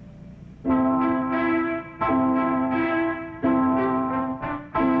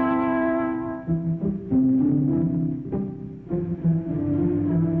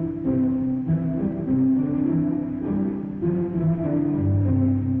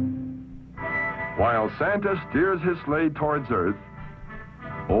 While Santa steers his sleigh towards Earth,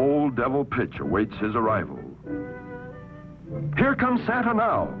 Old Devil Pitch awaits his arrival. Here comes Santa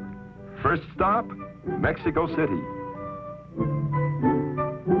now. First stop, Mexico City.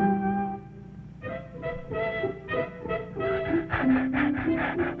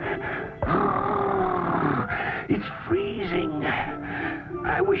 It's freezing.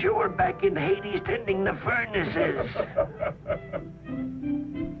 I wish I were back in Hades tending the furnaces.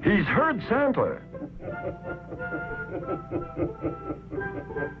 He's heard Santa.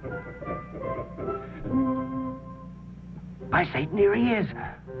 By Satan, here he is.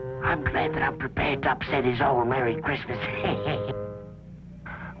 I'm glad that I'm prepared to upset his own Merry Christmas.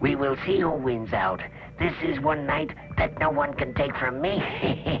 We will see who wins out. This is one night that no one can take from me.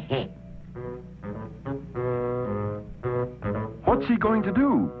 What's he going to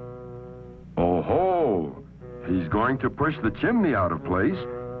do? Oh ho! He's going to push the chimney out of place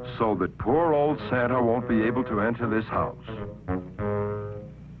so that poor old Santa won't be able to enter this house.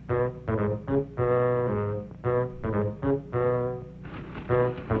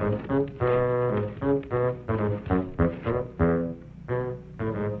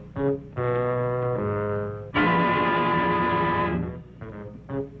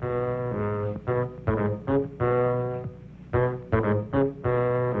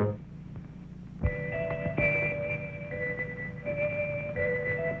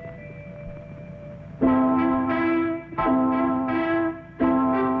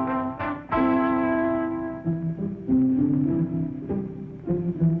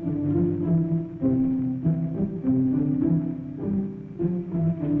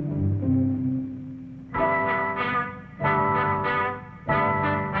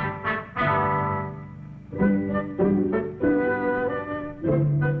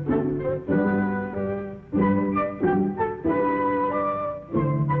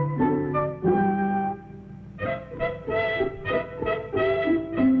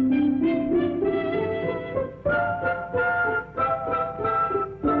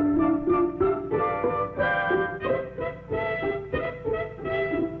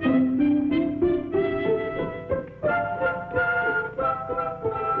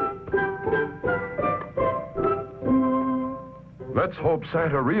 Let's hope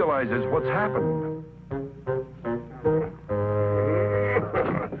Santa realizes what's happened.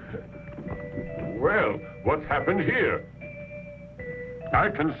 Well, what's happened here? I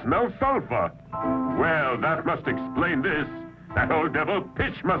can smell sulfur. Well, that must explain this. That old devil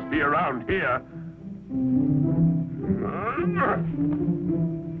Pitch must be around here.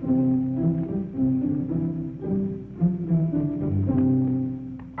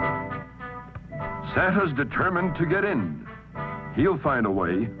 Santa's determined to get in. He'll find a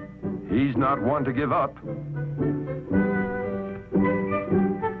way. He's not one to give up.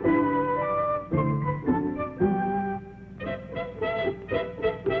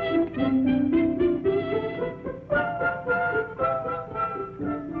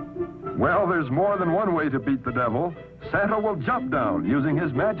 Well, there's more than one way to beat the devil. Santa will jump down using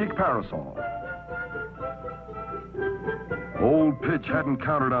his magic parasol. Old Pitch hadn't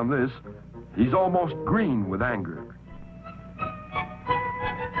counted on this. He's almost green with anger.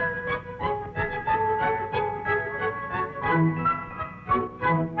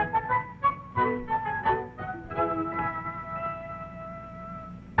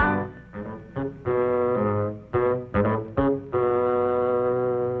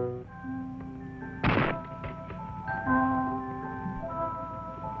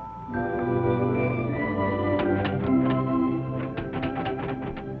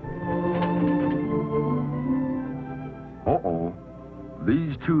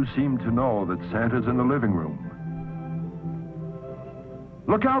 These two seem to know that Santa's in the living room.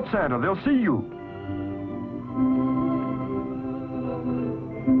 Look out, Santa, they'll see you.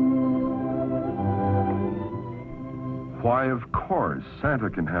 Why, of course, Santa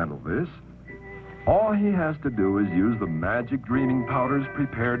can handle this. All he has to do is use the magic dreaming powders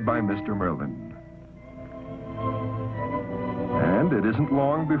prepared by Mr. Merlin. And it isn't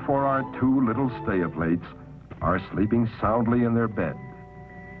long before our two little stay-up-lates are sleeping soundly in their bed.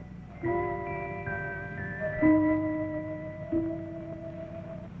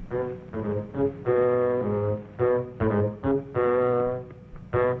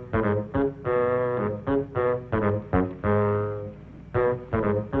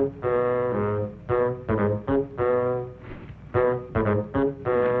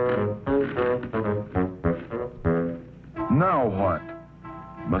 Now what?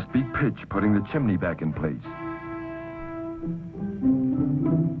 Must be Pitch putting the chimney back in place.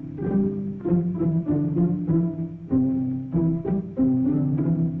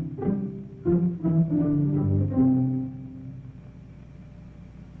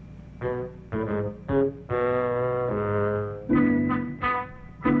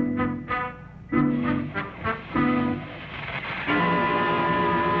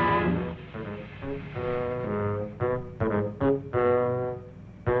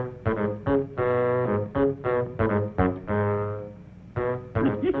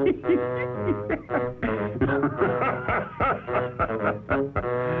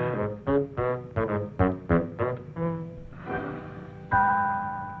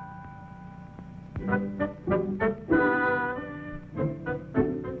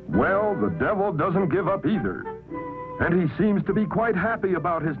 Well, the devil doesn't give up either. And he seems to be quite happy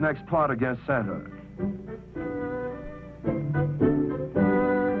about his next plot against Santa.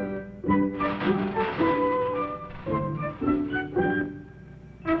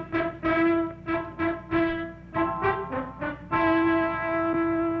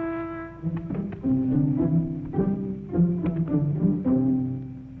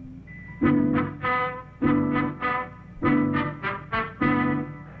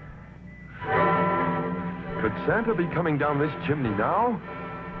 Could Santa be coming down this chimney now?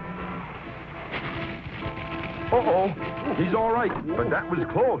 Uh-oh, he's all right, but that was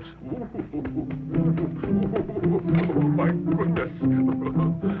close. Oh, my goodness.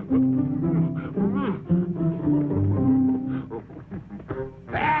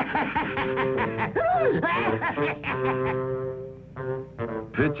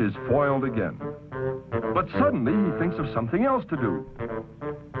 Pitch is foiled again. But suddenly he thinks of something else to do.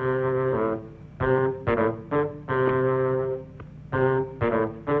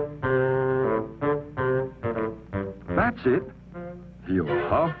 That's it. He'll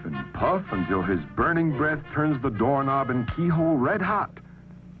huff and puff until his burning breath turns the doorknob and keyhole red hot.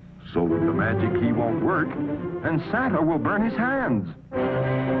 So that the magic key won't work, and Santa will burn his hands.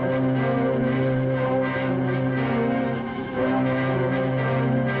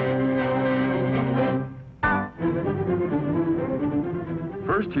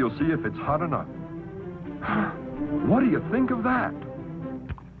 First, he'll see if it's hot enough. What do you think of that?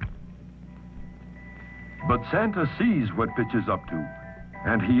 But Santa sees what Pitch is up to,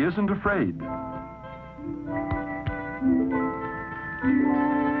 and he isn't afraid.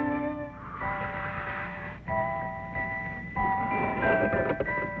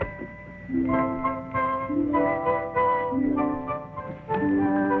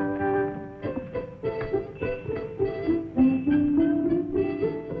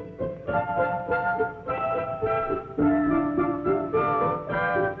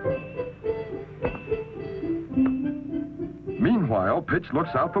 Pitch looks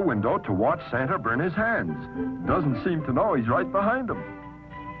out the window to watch Santa burn his hands. Doesn't seem to know he's right behind him.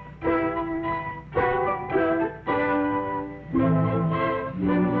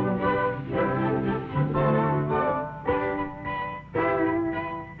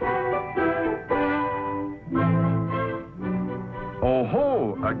 Oh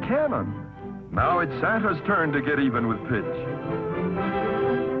ho, a cannon. Now it's Santa's turn to get even with Pitch.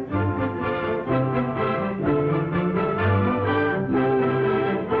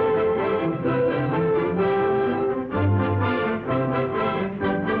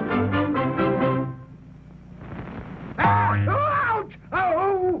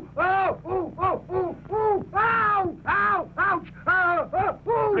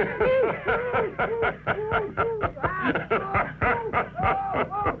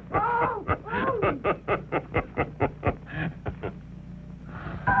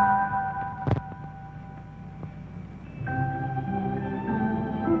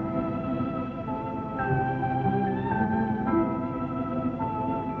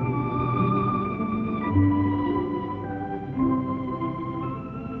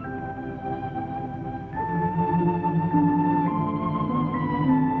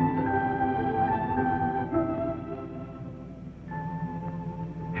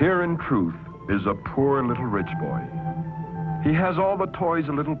 Here, in truth, is a poor little rich boy. He has all the toys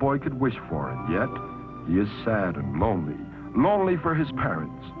a little boy could wish for, and yet he is sad and lonely, lonely for his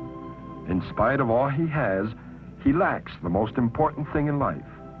parents. In spite of all he has, he lacks the most important thing in life,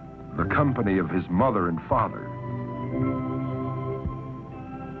 the company of his mother and father.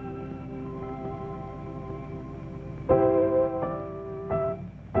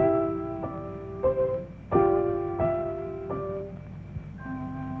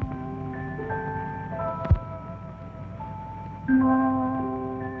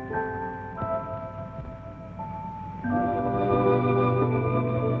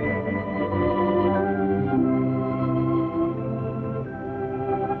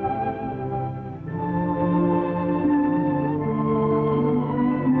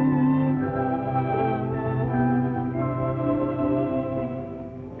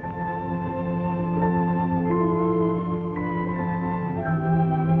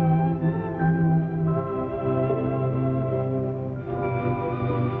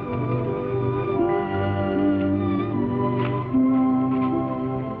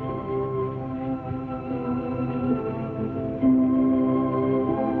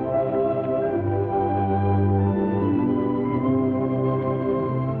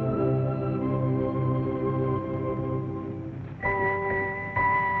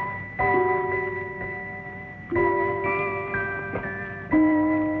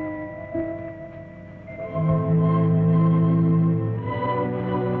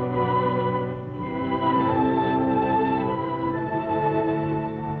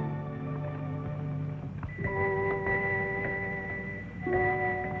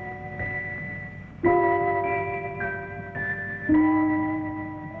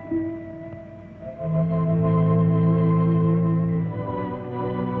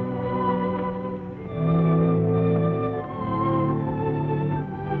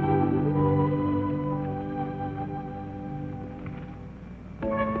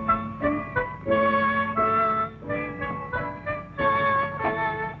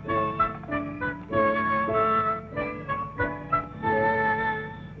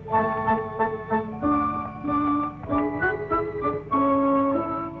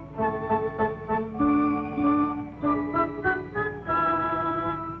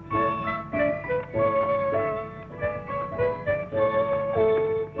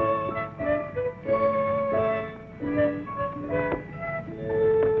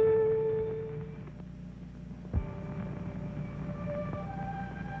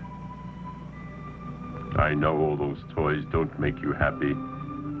 I know all those toys don't make you happy,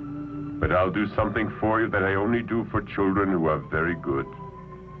 but I'll do something for you that I only do for children who are very good.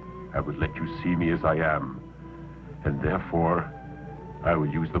 I will let you see me as I am, and therefore I will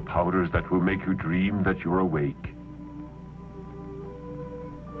use the powders that will make you dream that you're awake.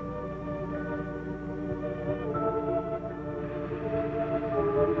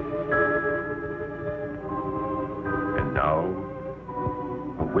 And now,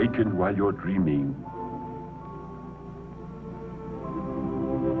 awaken while you're dreaming.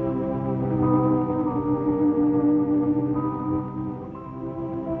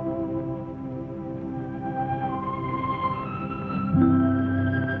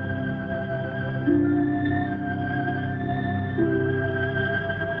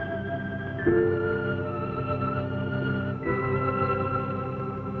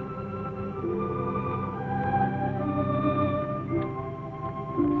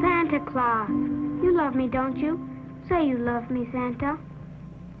 Claus. You love me, don't you? Say you love me, Santa.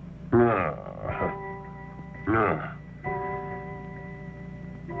 No.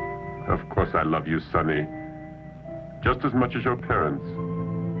 Of course I love you, Sonny. Just as much as your parents.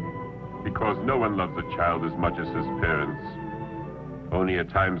 Because no one loves a child as much as his parents. Only at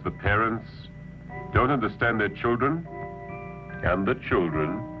times the parents don't understand their children, and the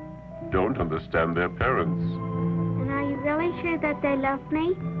children don't understand their parents. And are you really sure that they love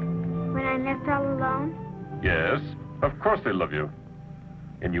me when I'm left all alone? Yes, of course they love you.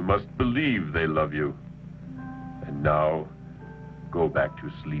 And you must believe they love you. And now, go back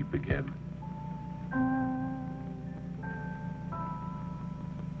to sleep again.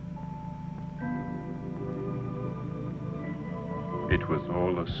 It was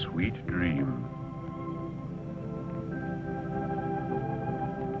all a sweet dream.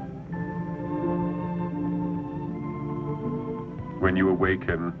 When you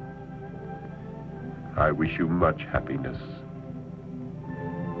awaken, I wish you much happiness.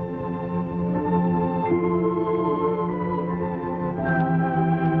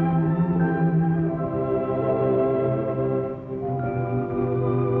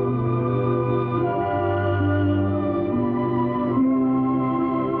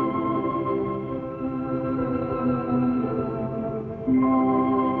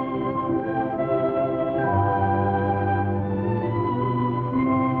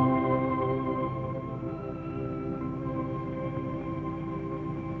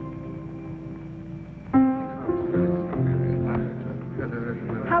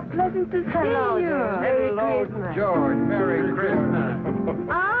 Pleasant to see you. Hello, George. Merry Christmas.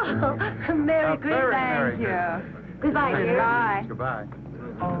 Oh, Merry Christmas. Thank you. Goodbye, dear. Goodbye.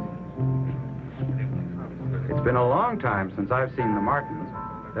 It's been a long time since I've seen the Martins.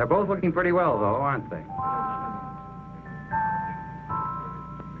 They're both looking pretty well, though, aren't they?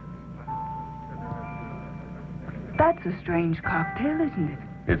 That's a strange cocktail, isn't it?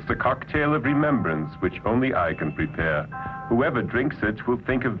 It's the cocktail of remembrance which only I can prepare. Whoever drinks it will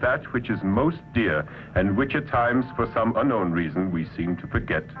think of that which is most dear and which at times, for some unknown reason, we seem to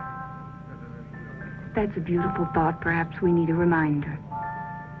forget. That's a beautiful thought. Perhaps we need a reminder.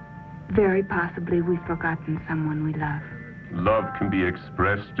 Very possibly we've forgotten someone we love. Love can be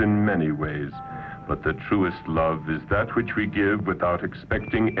expressed in many ways, but the truest love is that which we give without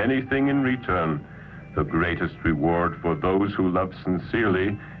expecting anything in return. The greatest reward for those who love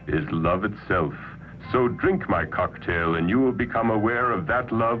sincerely is love itself. So drink my cocktail and you will become aware of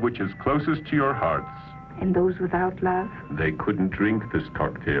that love which is closest to your hearts. And those without love? They couldn't drink this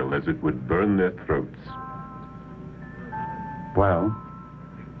cocktail as it would burn their throats. Well,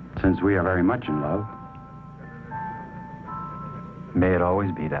 since we are very much in love, may it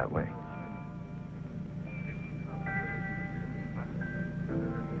always be that way.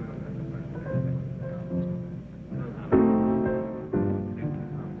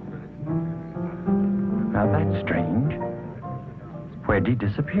 Now that's strange. Where'd he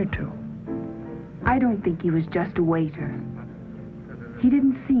disappear to? I don't think he was just a waiter. He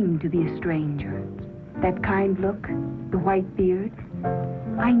didn't seem to be a stranger. That kind look, the white beard.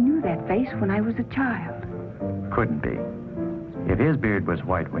 I knew that face when I was a child. Couldn't be. If his beard was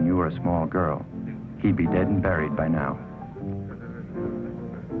white when you were a small girl, he'd be dead and buried by now.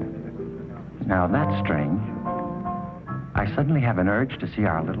 Now that's strange. I suddenly have an urge to see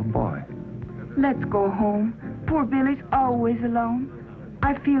our little boy. Let's go home. Poor Billy's always alone.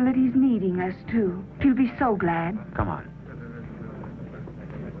 I feel that he's needing us, too. He'll be so glad. Come on.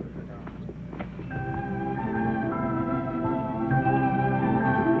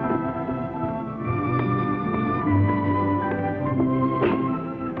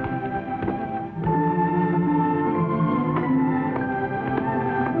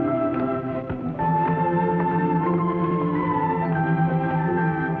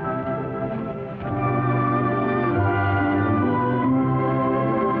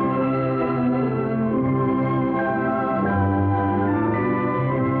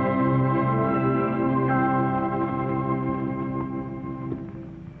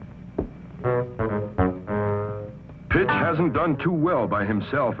 Hasn't done too well by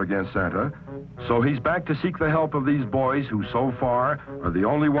himself against Santa, so he's back to seek the help of these boys who so far are the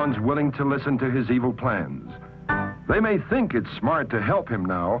only ones willing to listen to his evil plans. They may think it's smart to help him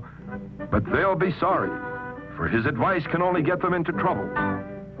now, but they'll be sorry, for his advice can only get them into trouble.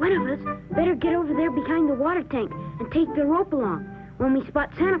 One of us better get over there behind the water tank and take the rope along. When we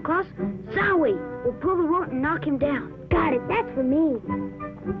spot Santa Claus, Zowie, we'll pull the rope and knock him down. Got it, that's for me.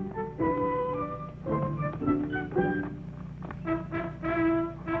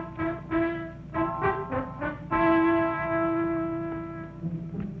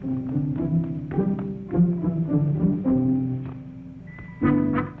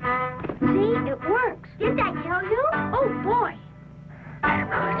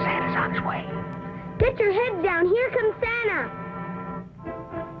 Get your head down. Here comes Santa.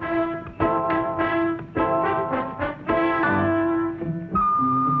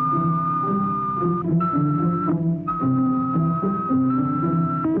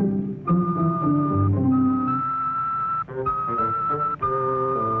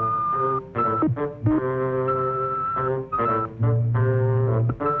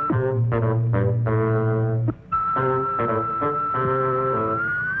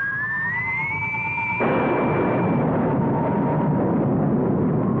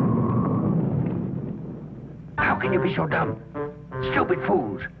 How can you be so dumb? Stupid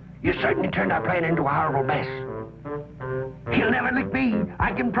fools. You certainly turned our plan into a horrible mess. He'll never lick me.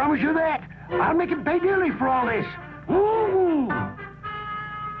 I can promise you that. I'll make him pay dearly for all this. Ooh.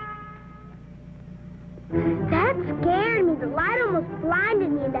 That scared me. The light almost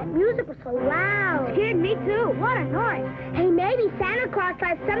blinded me, and that music was so loud. Scared me too. What a noise. Hey, maybe Santa Claus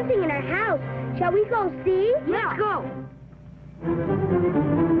has something in our house. Shall we go see? Yeah. Let's go.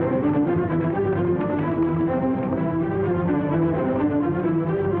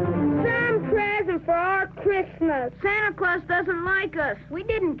 Some present for our Christmas. Santa Claus doesn't like us. We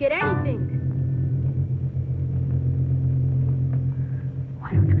didn't get anything.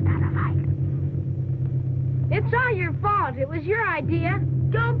 Why don't you start a fight? It's all your fault. It was your idea.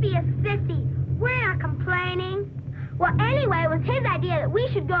 Don't be a sissy. We're not complaining. Well, anyway, it was his idea that we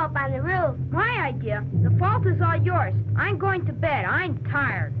should go up on the roof. My idea. The fault is all yours. I'm going to bed. I'm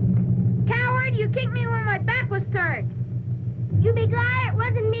tired. Coward, you kicked me when my back was turned. You be glad it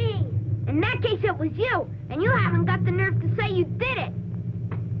wasn't me. In that case, it was you, and you haven't got the nerve to say you did it.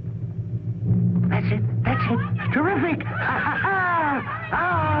 That's it. That's it. Terrific.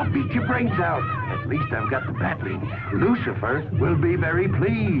 I'll beat your brains out. At least I've got the battling. Lucifer will be very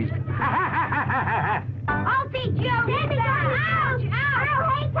pleased. I'll teach you. Ouch! Ouch!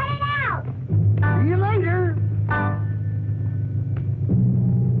 Hey, cut it out! See you later.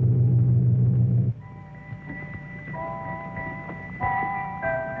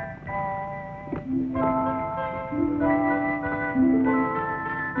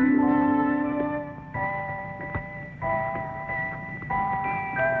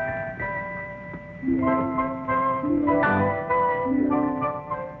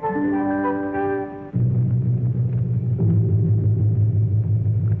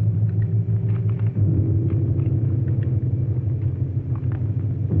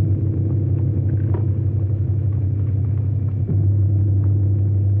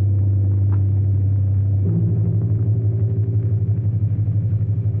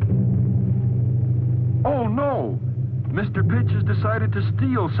 Mr. Pitch has decided to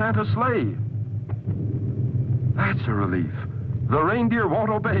steal Santa's sleigh. That's a relief. The reindeer won't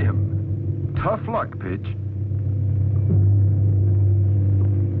obey him. Tough luck, Pitch.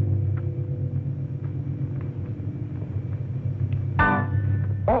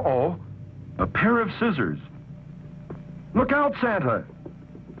 Uh-oh. A pair of scissors. Look out, Santa!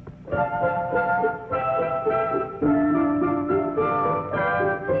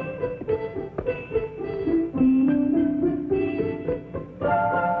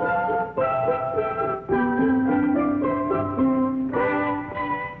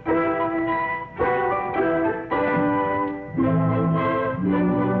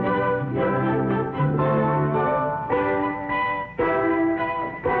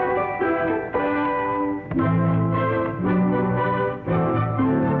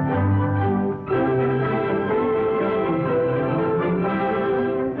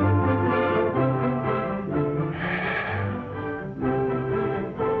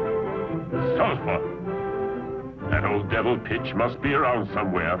 Pitch must be around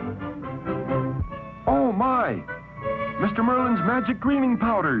somewhere. Oh, my! Mr. Merlin's magic dreaming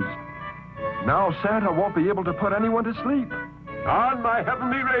powders. Now Santa won't be able to put anyone to sleep. On my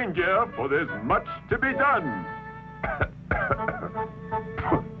heavenly reindeer, for there's much to be done.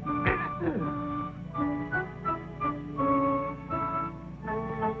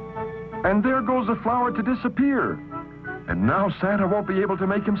 And there goes the flower to disappear. And now Santa won't be able to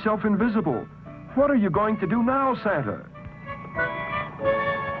make himself invisible. What are you going to do now, Santa?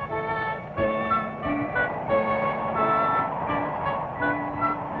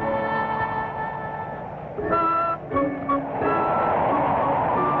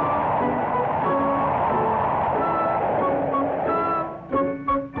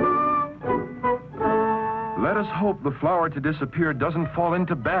 Let us hope the flower to disappear doesn't fall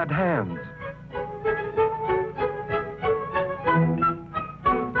into bad hands.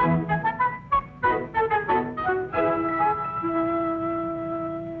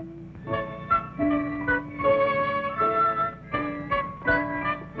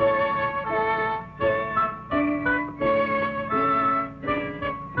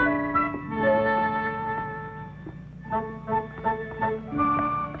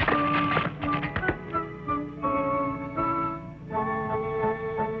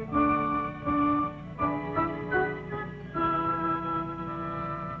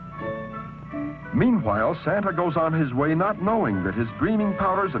 Meanwhile, Santa goes on his way not knowing that his dreaming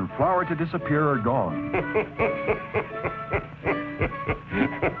powders and flour to disappear are gone.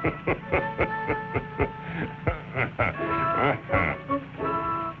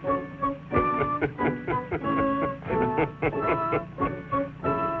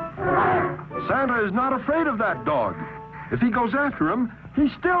 Santa is not afraid of that dog. If he goes after him, he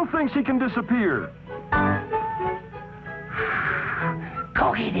still thinks he can disappear.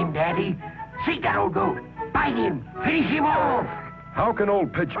 Go get him, Daddy. See that old goat. Bite him. Finish him off. How can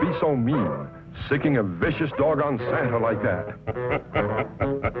old Pitch be so mean, sicking a vicious dog on Santa like that?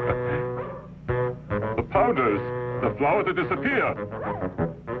 The powders. The flour to disappear.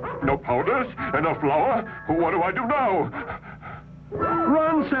 No powders and no flour. What do I do now?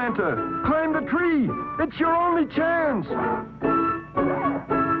 Run, Santa! Climb the tree! It's your only chance!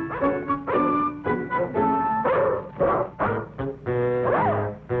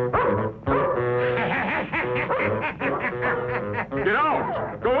 Get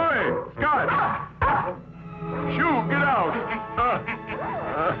out! Go away! Scott! Shoo, get out!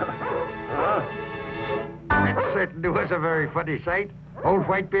 That certainly was a very funny sight. Old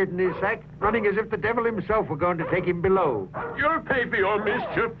Whitebeard in his sack, running as if the devil himself were going to take him below. You'll pay for your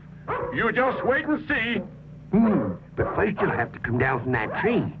mischief. You just wait and see. But first you'll have to come down from that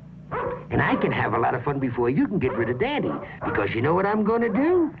tree. And I can have a lot of fun before you can get rid of Daddy. Because you know what I'm going to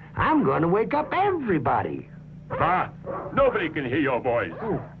do? I'm going to wake up everybody. Bah! Nobody can hear your voice.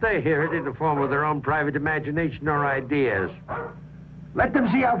 They hear it in the form of their own private imagination or ideas. Let them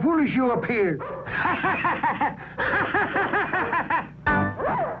see how foolish you appear.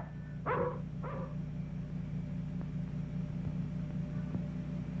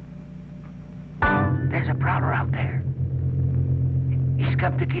 There's a prowler out there. He's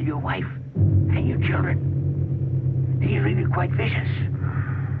come to kill your wife and your children. He's really quite vicious.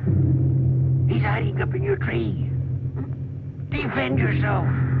 He's hiding up in your tree. Defend yourself.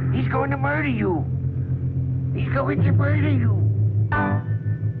 He's going to murder you. He's going to murder you.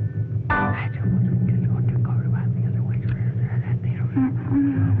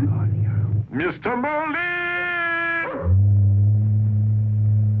 Mr. Merlin!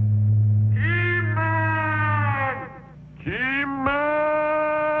 Keyman!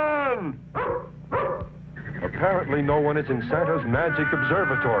 Apparently no one is in Santa's magic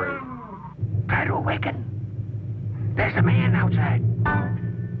observatory. Try to awaken. There's a man outside.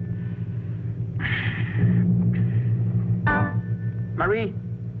 Marie?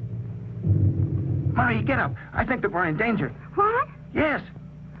 Marie, get up. I think that we're in danger. What? Yes.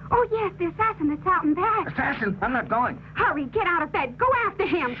 Oh, yes, the assassin that's out in back. Assassin, I'm not going. Hurry, get out of bed. Go after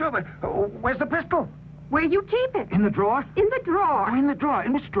him. Sure, but where's the pistol? Where you keep it? In the drawer? In the drawer. Oh, in the drawer.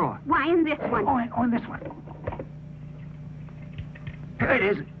 In which drawer? Why, in this one. Oh, in this one. Here it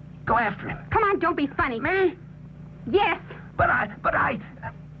is. Go after him. Come on, don't be funny. Me? Yes. But I...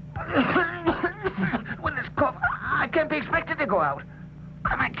 When this cough, I can't be expected to go out.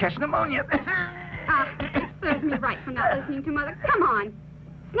 I might catch pneumonia. Serves me right for not listening to Mother. Come on.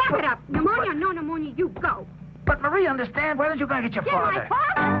 Snap it up. Pneumonia or no pneumonia, you go. But Marie, understand, where did you go to get your father? Get my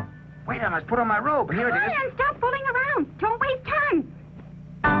father? Wait, I must put on my robe. Here it is. Ryan, stop fooling around. Don't waste time.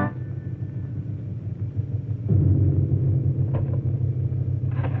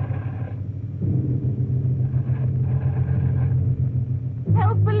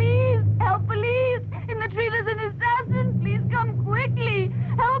 Help, police! Help, police! In the tree there's an assassin! Please come quickly!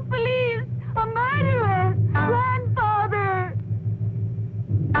 Help, police! A murderer! Grandfather!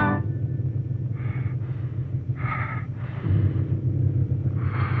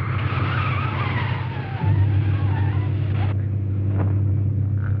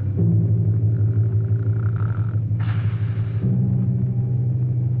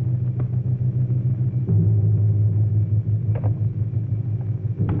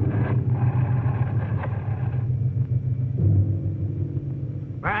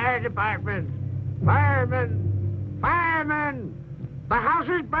 Fire department! Firemen! Firemen! The house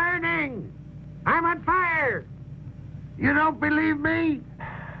is burning! I'm on fire! You don't believe me?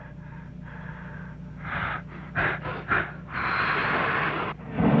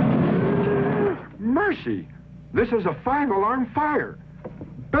 Mercy! This is a five-alarm fire.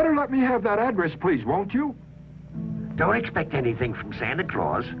 Better let me have that address, please, won't you? Don't expect anything from Santa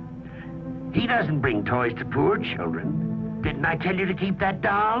Claus. He doesn't bring toys to poor children. Didn't I tell you to keep that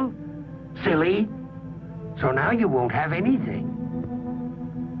doll? Silly. So now you won't have anything.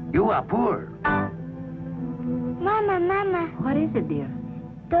 You are poor. Mama. What is it, dear?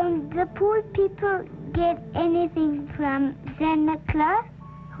 Don't the poor people get anything from Santa Claus?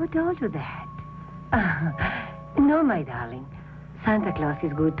 Who told you that? No, my darling. Santa Claus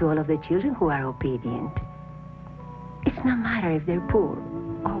is good to all of the children who are obedient. It's no matter if they're poor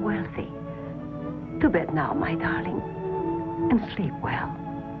or wealthy. To bed now, my darling, and sleep well.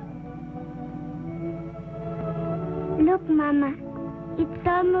 Look, Mama, it's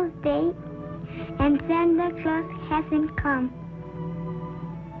almost day, and Santa Claus hasn't come.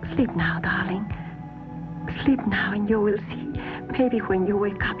 Sleep now, darling. Sleep now, and you will see. Maybe when you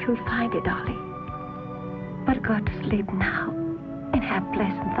wake up, you'll find it, darling. But go to sleep now and have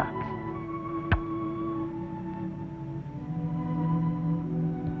pleasant thoughts.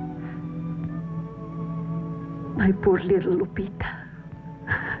 My poor little Lupita.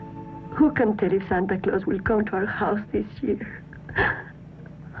 Who can tell if Santa Claus will come to our house this year?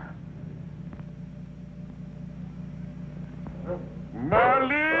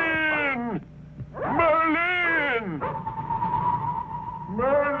 Merlin! Merlin!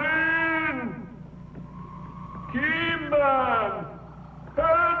 Merlin! Keyman!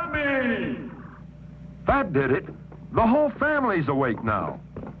 Help me! That did it. The whole family's awake now.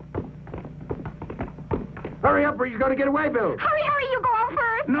 Hurry up or he's going to get away, Bill. Hurry, hurry, you go on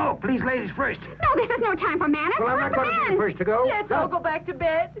first. No, please, ladies first. No, this is no time for manners. Well, I'm not going to be the first to go. Let's all go back to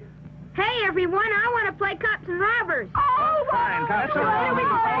bed. Hey, everyone, I want to play cops and robbers. Oh, Fine, cops and robbers.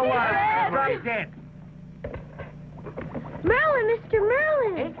 Drop dead. Merlin, Mr.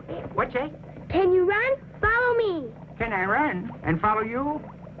 Merlin. What's that? Can you run? Follow me. Can I run and follow you?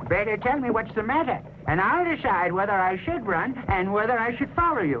 Better tell me what's the matter, and I'll decide whether I should run and whether I should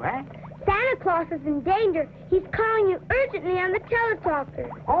follow you, eh? Santa Claus is in danger. He's calling you urgently on the teletalker.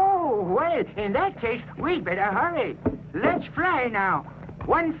 Oh, well, in that case, we'd better hurry. Let's fly now.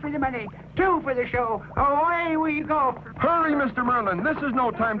 1 for the money, 2 for the show. Away we go. Hurry, Mr. Merlin. This is no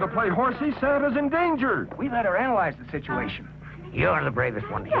time to play horsey. Santa's in danger. We better analyze the situation. You're the bravest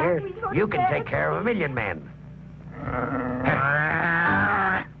one here. You can take care of 1,000,000 men.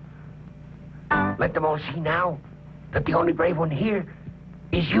 Let them all see now that the only brave one here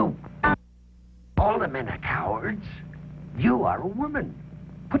is you. All the men are cowards. You are a woman.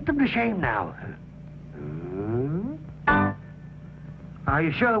 Put them to shame now. Are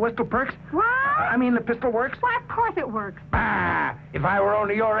you sure the whistle perks? What? I mean, the pistol works? Why, of course it works. Ah, if I were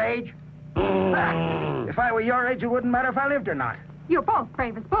only your age. If I were your age, it wouldn't matter if I lived or not. You're both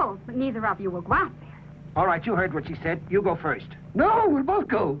brave as bulls, but neither of you will go out there. All right, you heard what she said. You go first. No, we'll both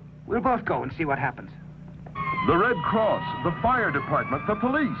go. We'll both go and see what happens. The Red Cross, the fire department, the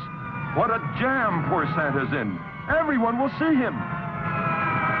police. What a jam poor Santa's in. Everyone will see him.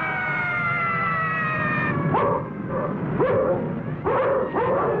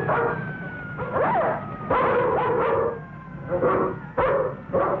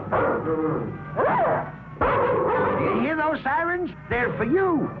 Do you hear those sirens? They're for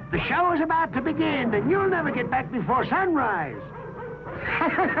you. The show is about to begin, and you'll never get back before sunrise.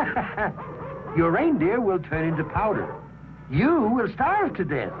 Your reindeer will turn into powder. You will starve to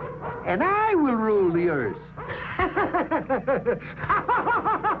death, and I will rule the earth.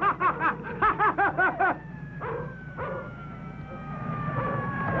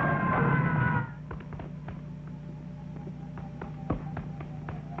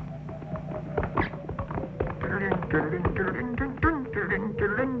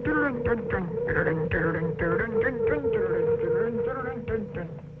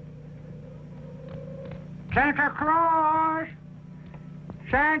 Santa Claus!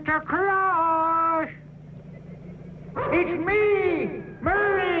 Santa Claus! It's me,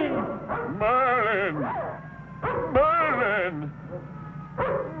 Merlin! Merlin! Merlin!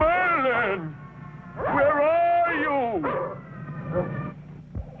 Merlin! Where are you?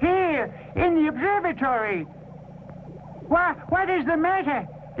 Here, in the observatory. What is the matter?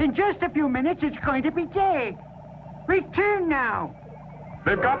 In just a few minutes, it's going to be day. Return now.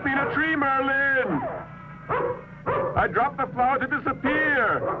 They've got me in a tree, Merlin! I dropped the flower to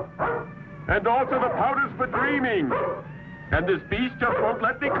disappear. And also the powders for dreaming. And this beast just won't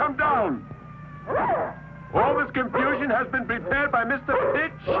let me come down. All this confusion has been prepared by Mr.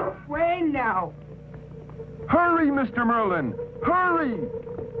 Pitch. Well, now. Hurry, Mr. Merlin. Hurry.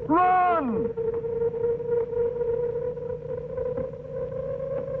 Run.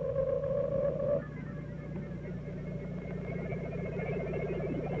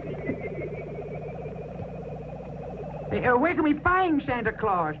 Where can we find Santa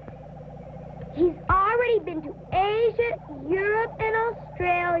Claus? He's already been to Asia, Europe, and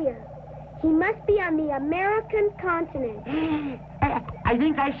Australia. He must be on the American continent. I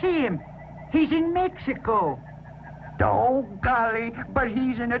think I see him. He's in Mexico. Oh, golly, but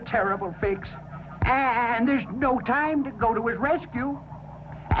he's in a terrible fix. And there's no time to go to his rescue.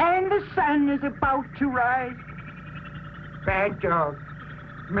 And the sun is about to rise. bad dog.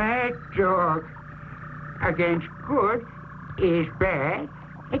 Mad dog. Against good is bad.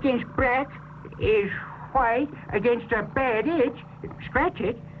 Against black is white. Against a bad itch, scratch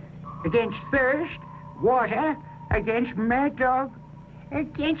it. Against thirst, water. Against mad dog.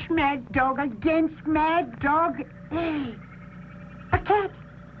 Against mad dog. Against mad dog. A cat.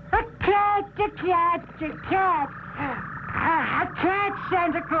 A cat. A cat. A cat. A cat,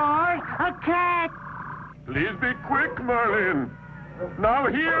 Santa Claus. A cat. Please be quick, Merlin. Now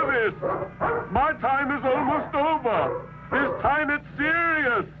hear this. My time is almost over. This time it's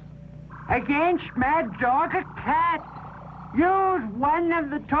serious. Against mad dog, a cat. Use one of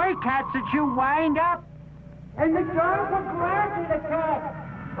the toy cats that you wind up. And the dog will go after the cat.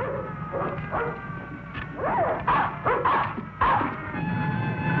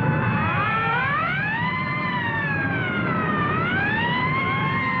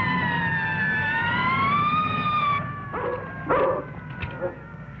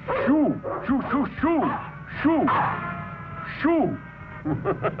 Shoo, shoo, shoo, shoo, shoo, shoo.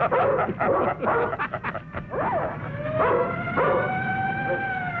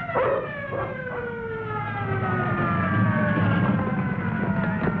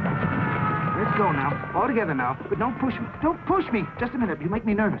 Let's go now. All together now. But don't push me. Don't push me. Just a minute. You make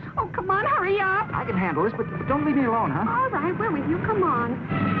me nervous. Oh, come on, hurry up. I can handle this, but don't leave me alone, huh? All right, we're with you. Come on.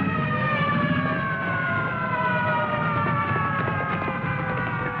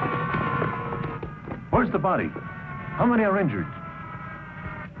 Where's the body? How many are injured?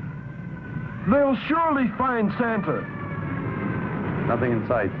 They'll surely find Santa. Nothing in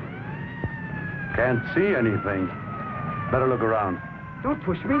sight. Can't see anything. Better look around. Don't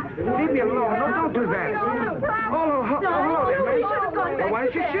push me. Leave me alone. No, don't do that. Oh, hello there, mate. Well, why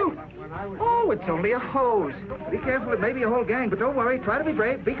don't you shoot? Oh, it's only a hose. Be careful. It may be a whole gang, but don't worry. Try to be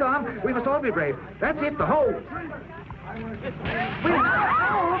brave. Be calm. We must all be brave. That's it, the hose. Run to the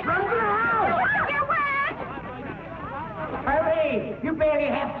house! Hurry! You barely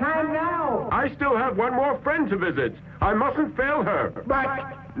have time now. I still have one more friend to visit. I mustn't fail her.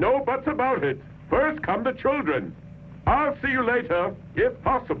 But... No buts about it. First come the children. I'll see you later, if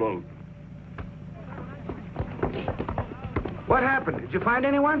possible. What happened? Did you find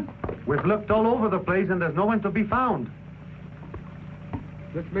anyone? We've looked all over the place and there's no one to be found.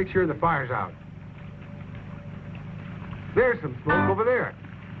 Let's make sure the fire's out. There's some smoke over there.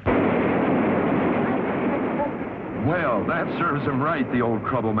 Well, that serves him right, the old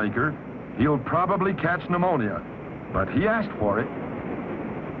troublemaker. He'll probably catch pneumonia, but he asked for it.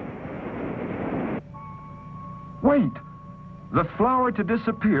 Wait! The flower to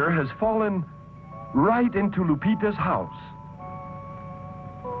disappear has fallen right into Lupita's house.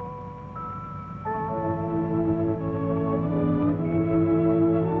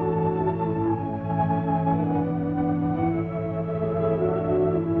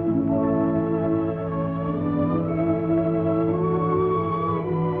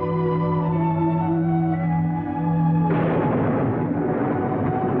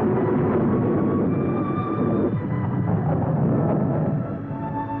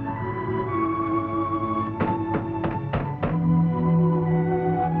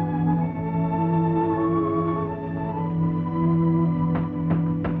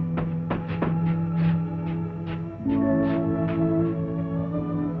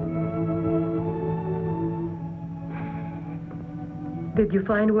 Did you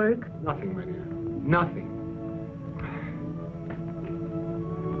find work? Nothing, my dear. Nothing.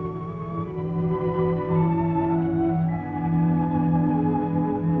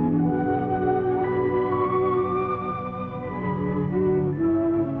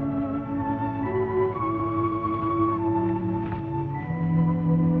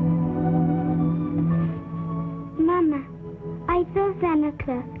 Mama, I saw Santa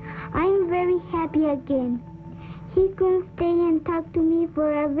Claus. I'm very happy again. He couldn't stay and talk to me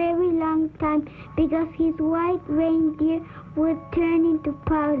for a very long time because his white reindeer would turn into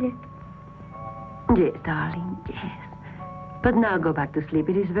powder. Yes, darling, yes. But now go back to sleep.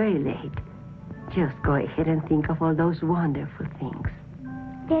 It is very late. Just go ahead and think of all those wonderful things.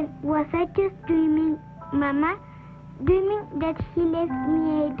 Then was I just dreaming, Mama? Dreaming that he left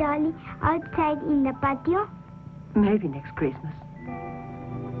me a dolly outside in the patio? Maybe next Christmas.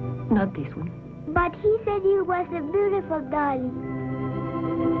 Not this one. But he said it was a beautiful dolly.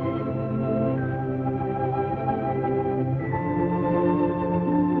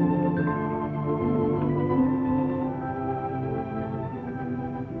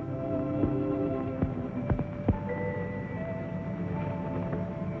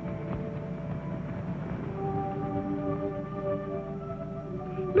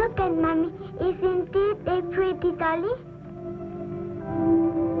 Look at Mommy. Isn't it a pretty dolly?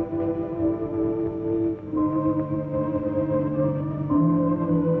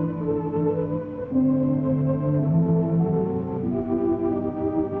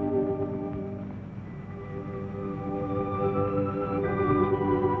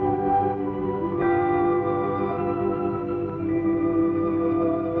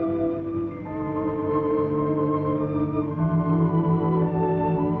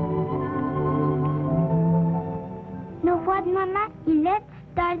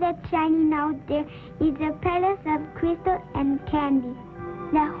 Shining out there is a palace of crystal and candy,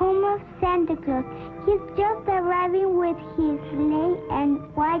 the home of Santa Claus. He's just arriving with his sleigh and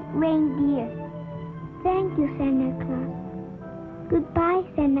white reindeer. Thank you, Santa Claus. Goodbye,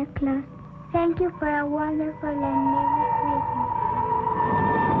 Santa Claus. Thank you for a wonderful and merry Christmas.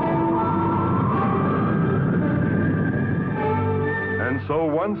 And so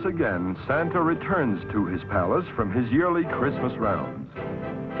once again, Santa returns to his palace from his yearly Christmas rounds.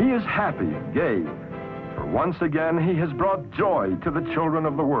 He is happy and gay, for once again he has brought joy to the children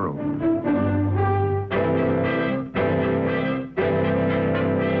of the world.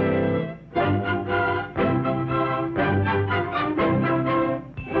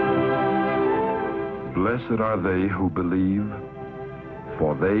 Blessed are they who believe,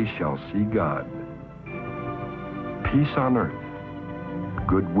 for they shall see God. Peace on earth,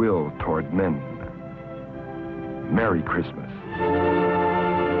 goodwill toward men. Merry Christmas.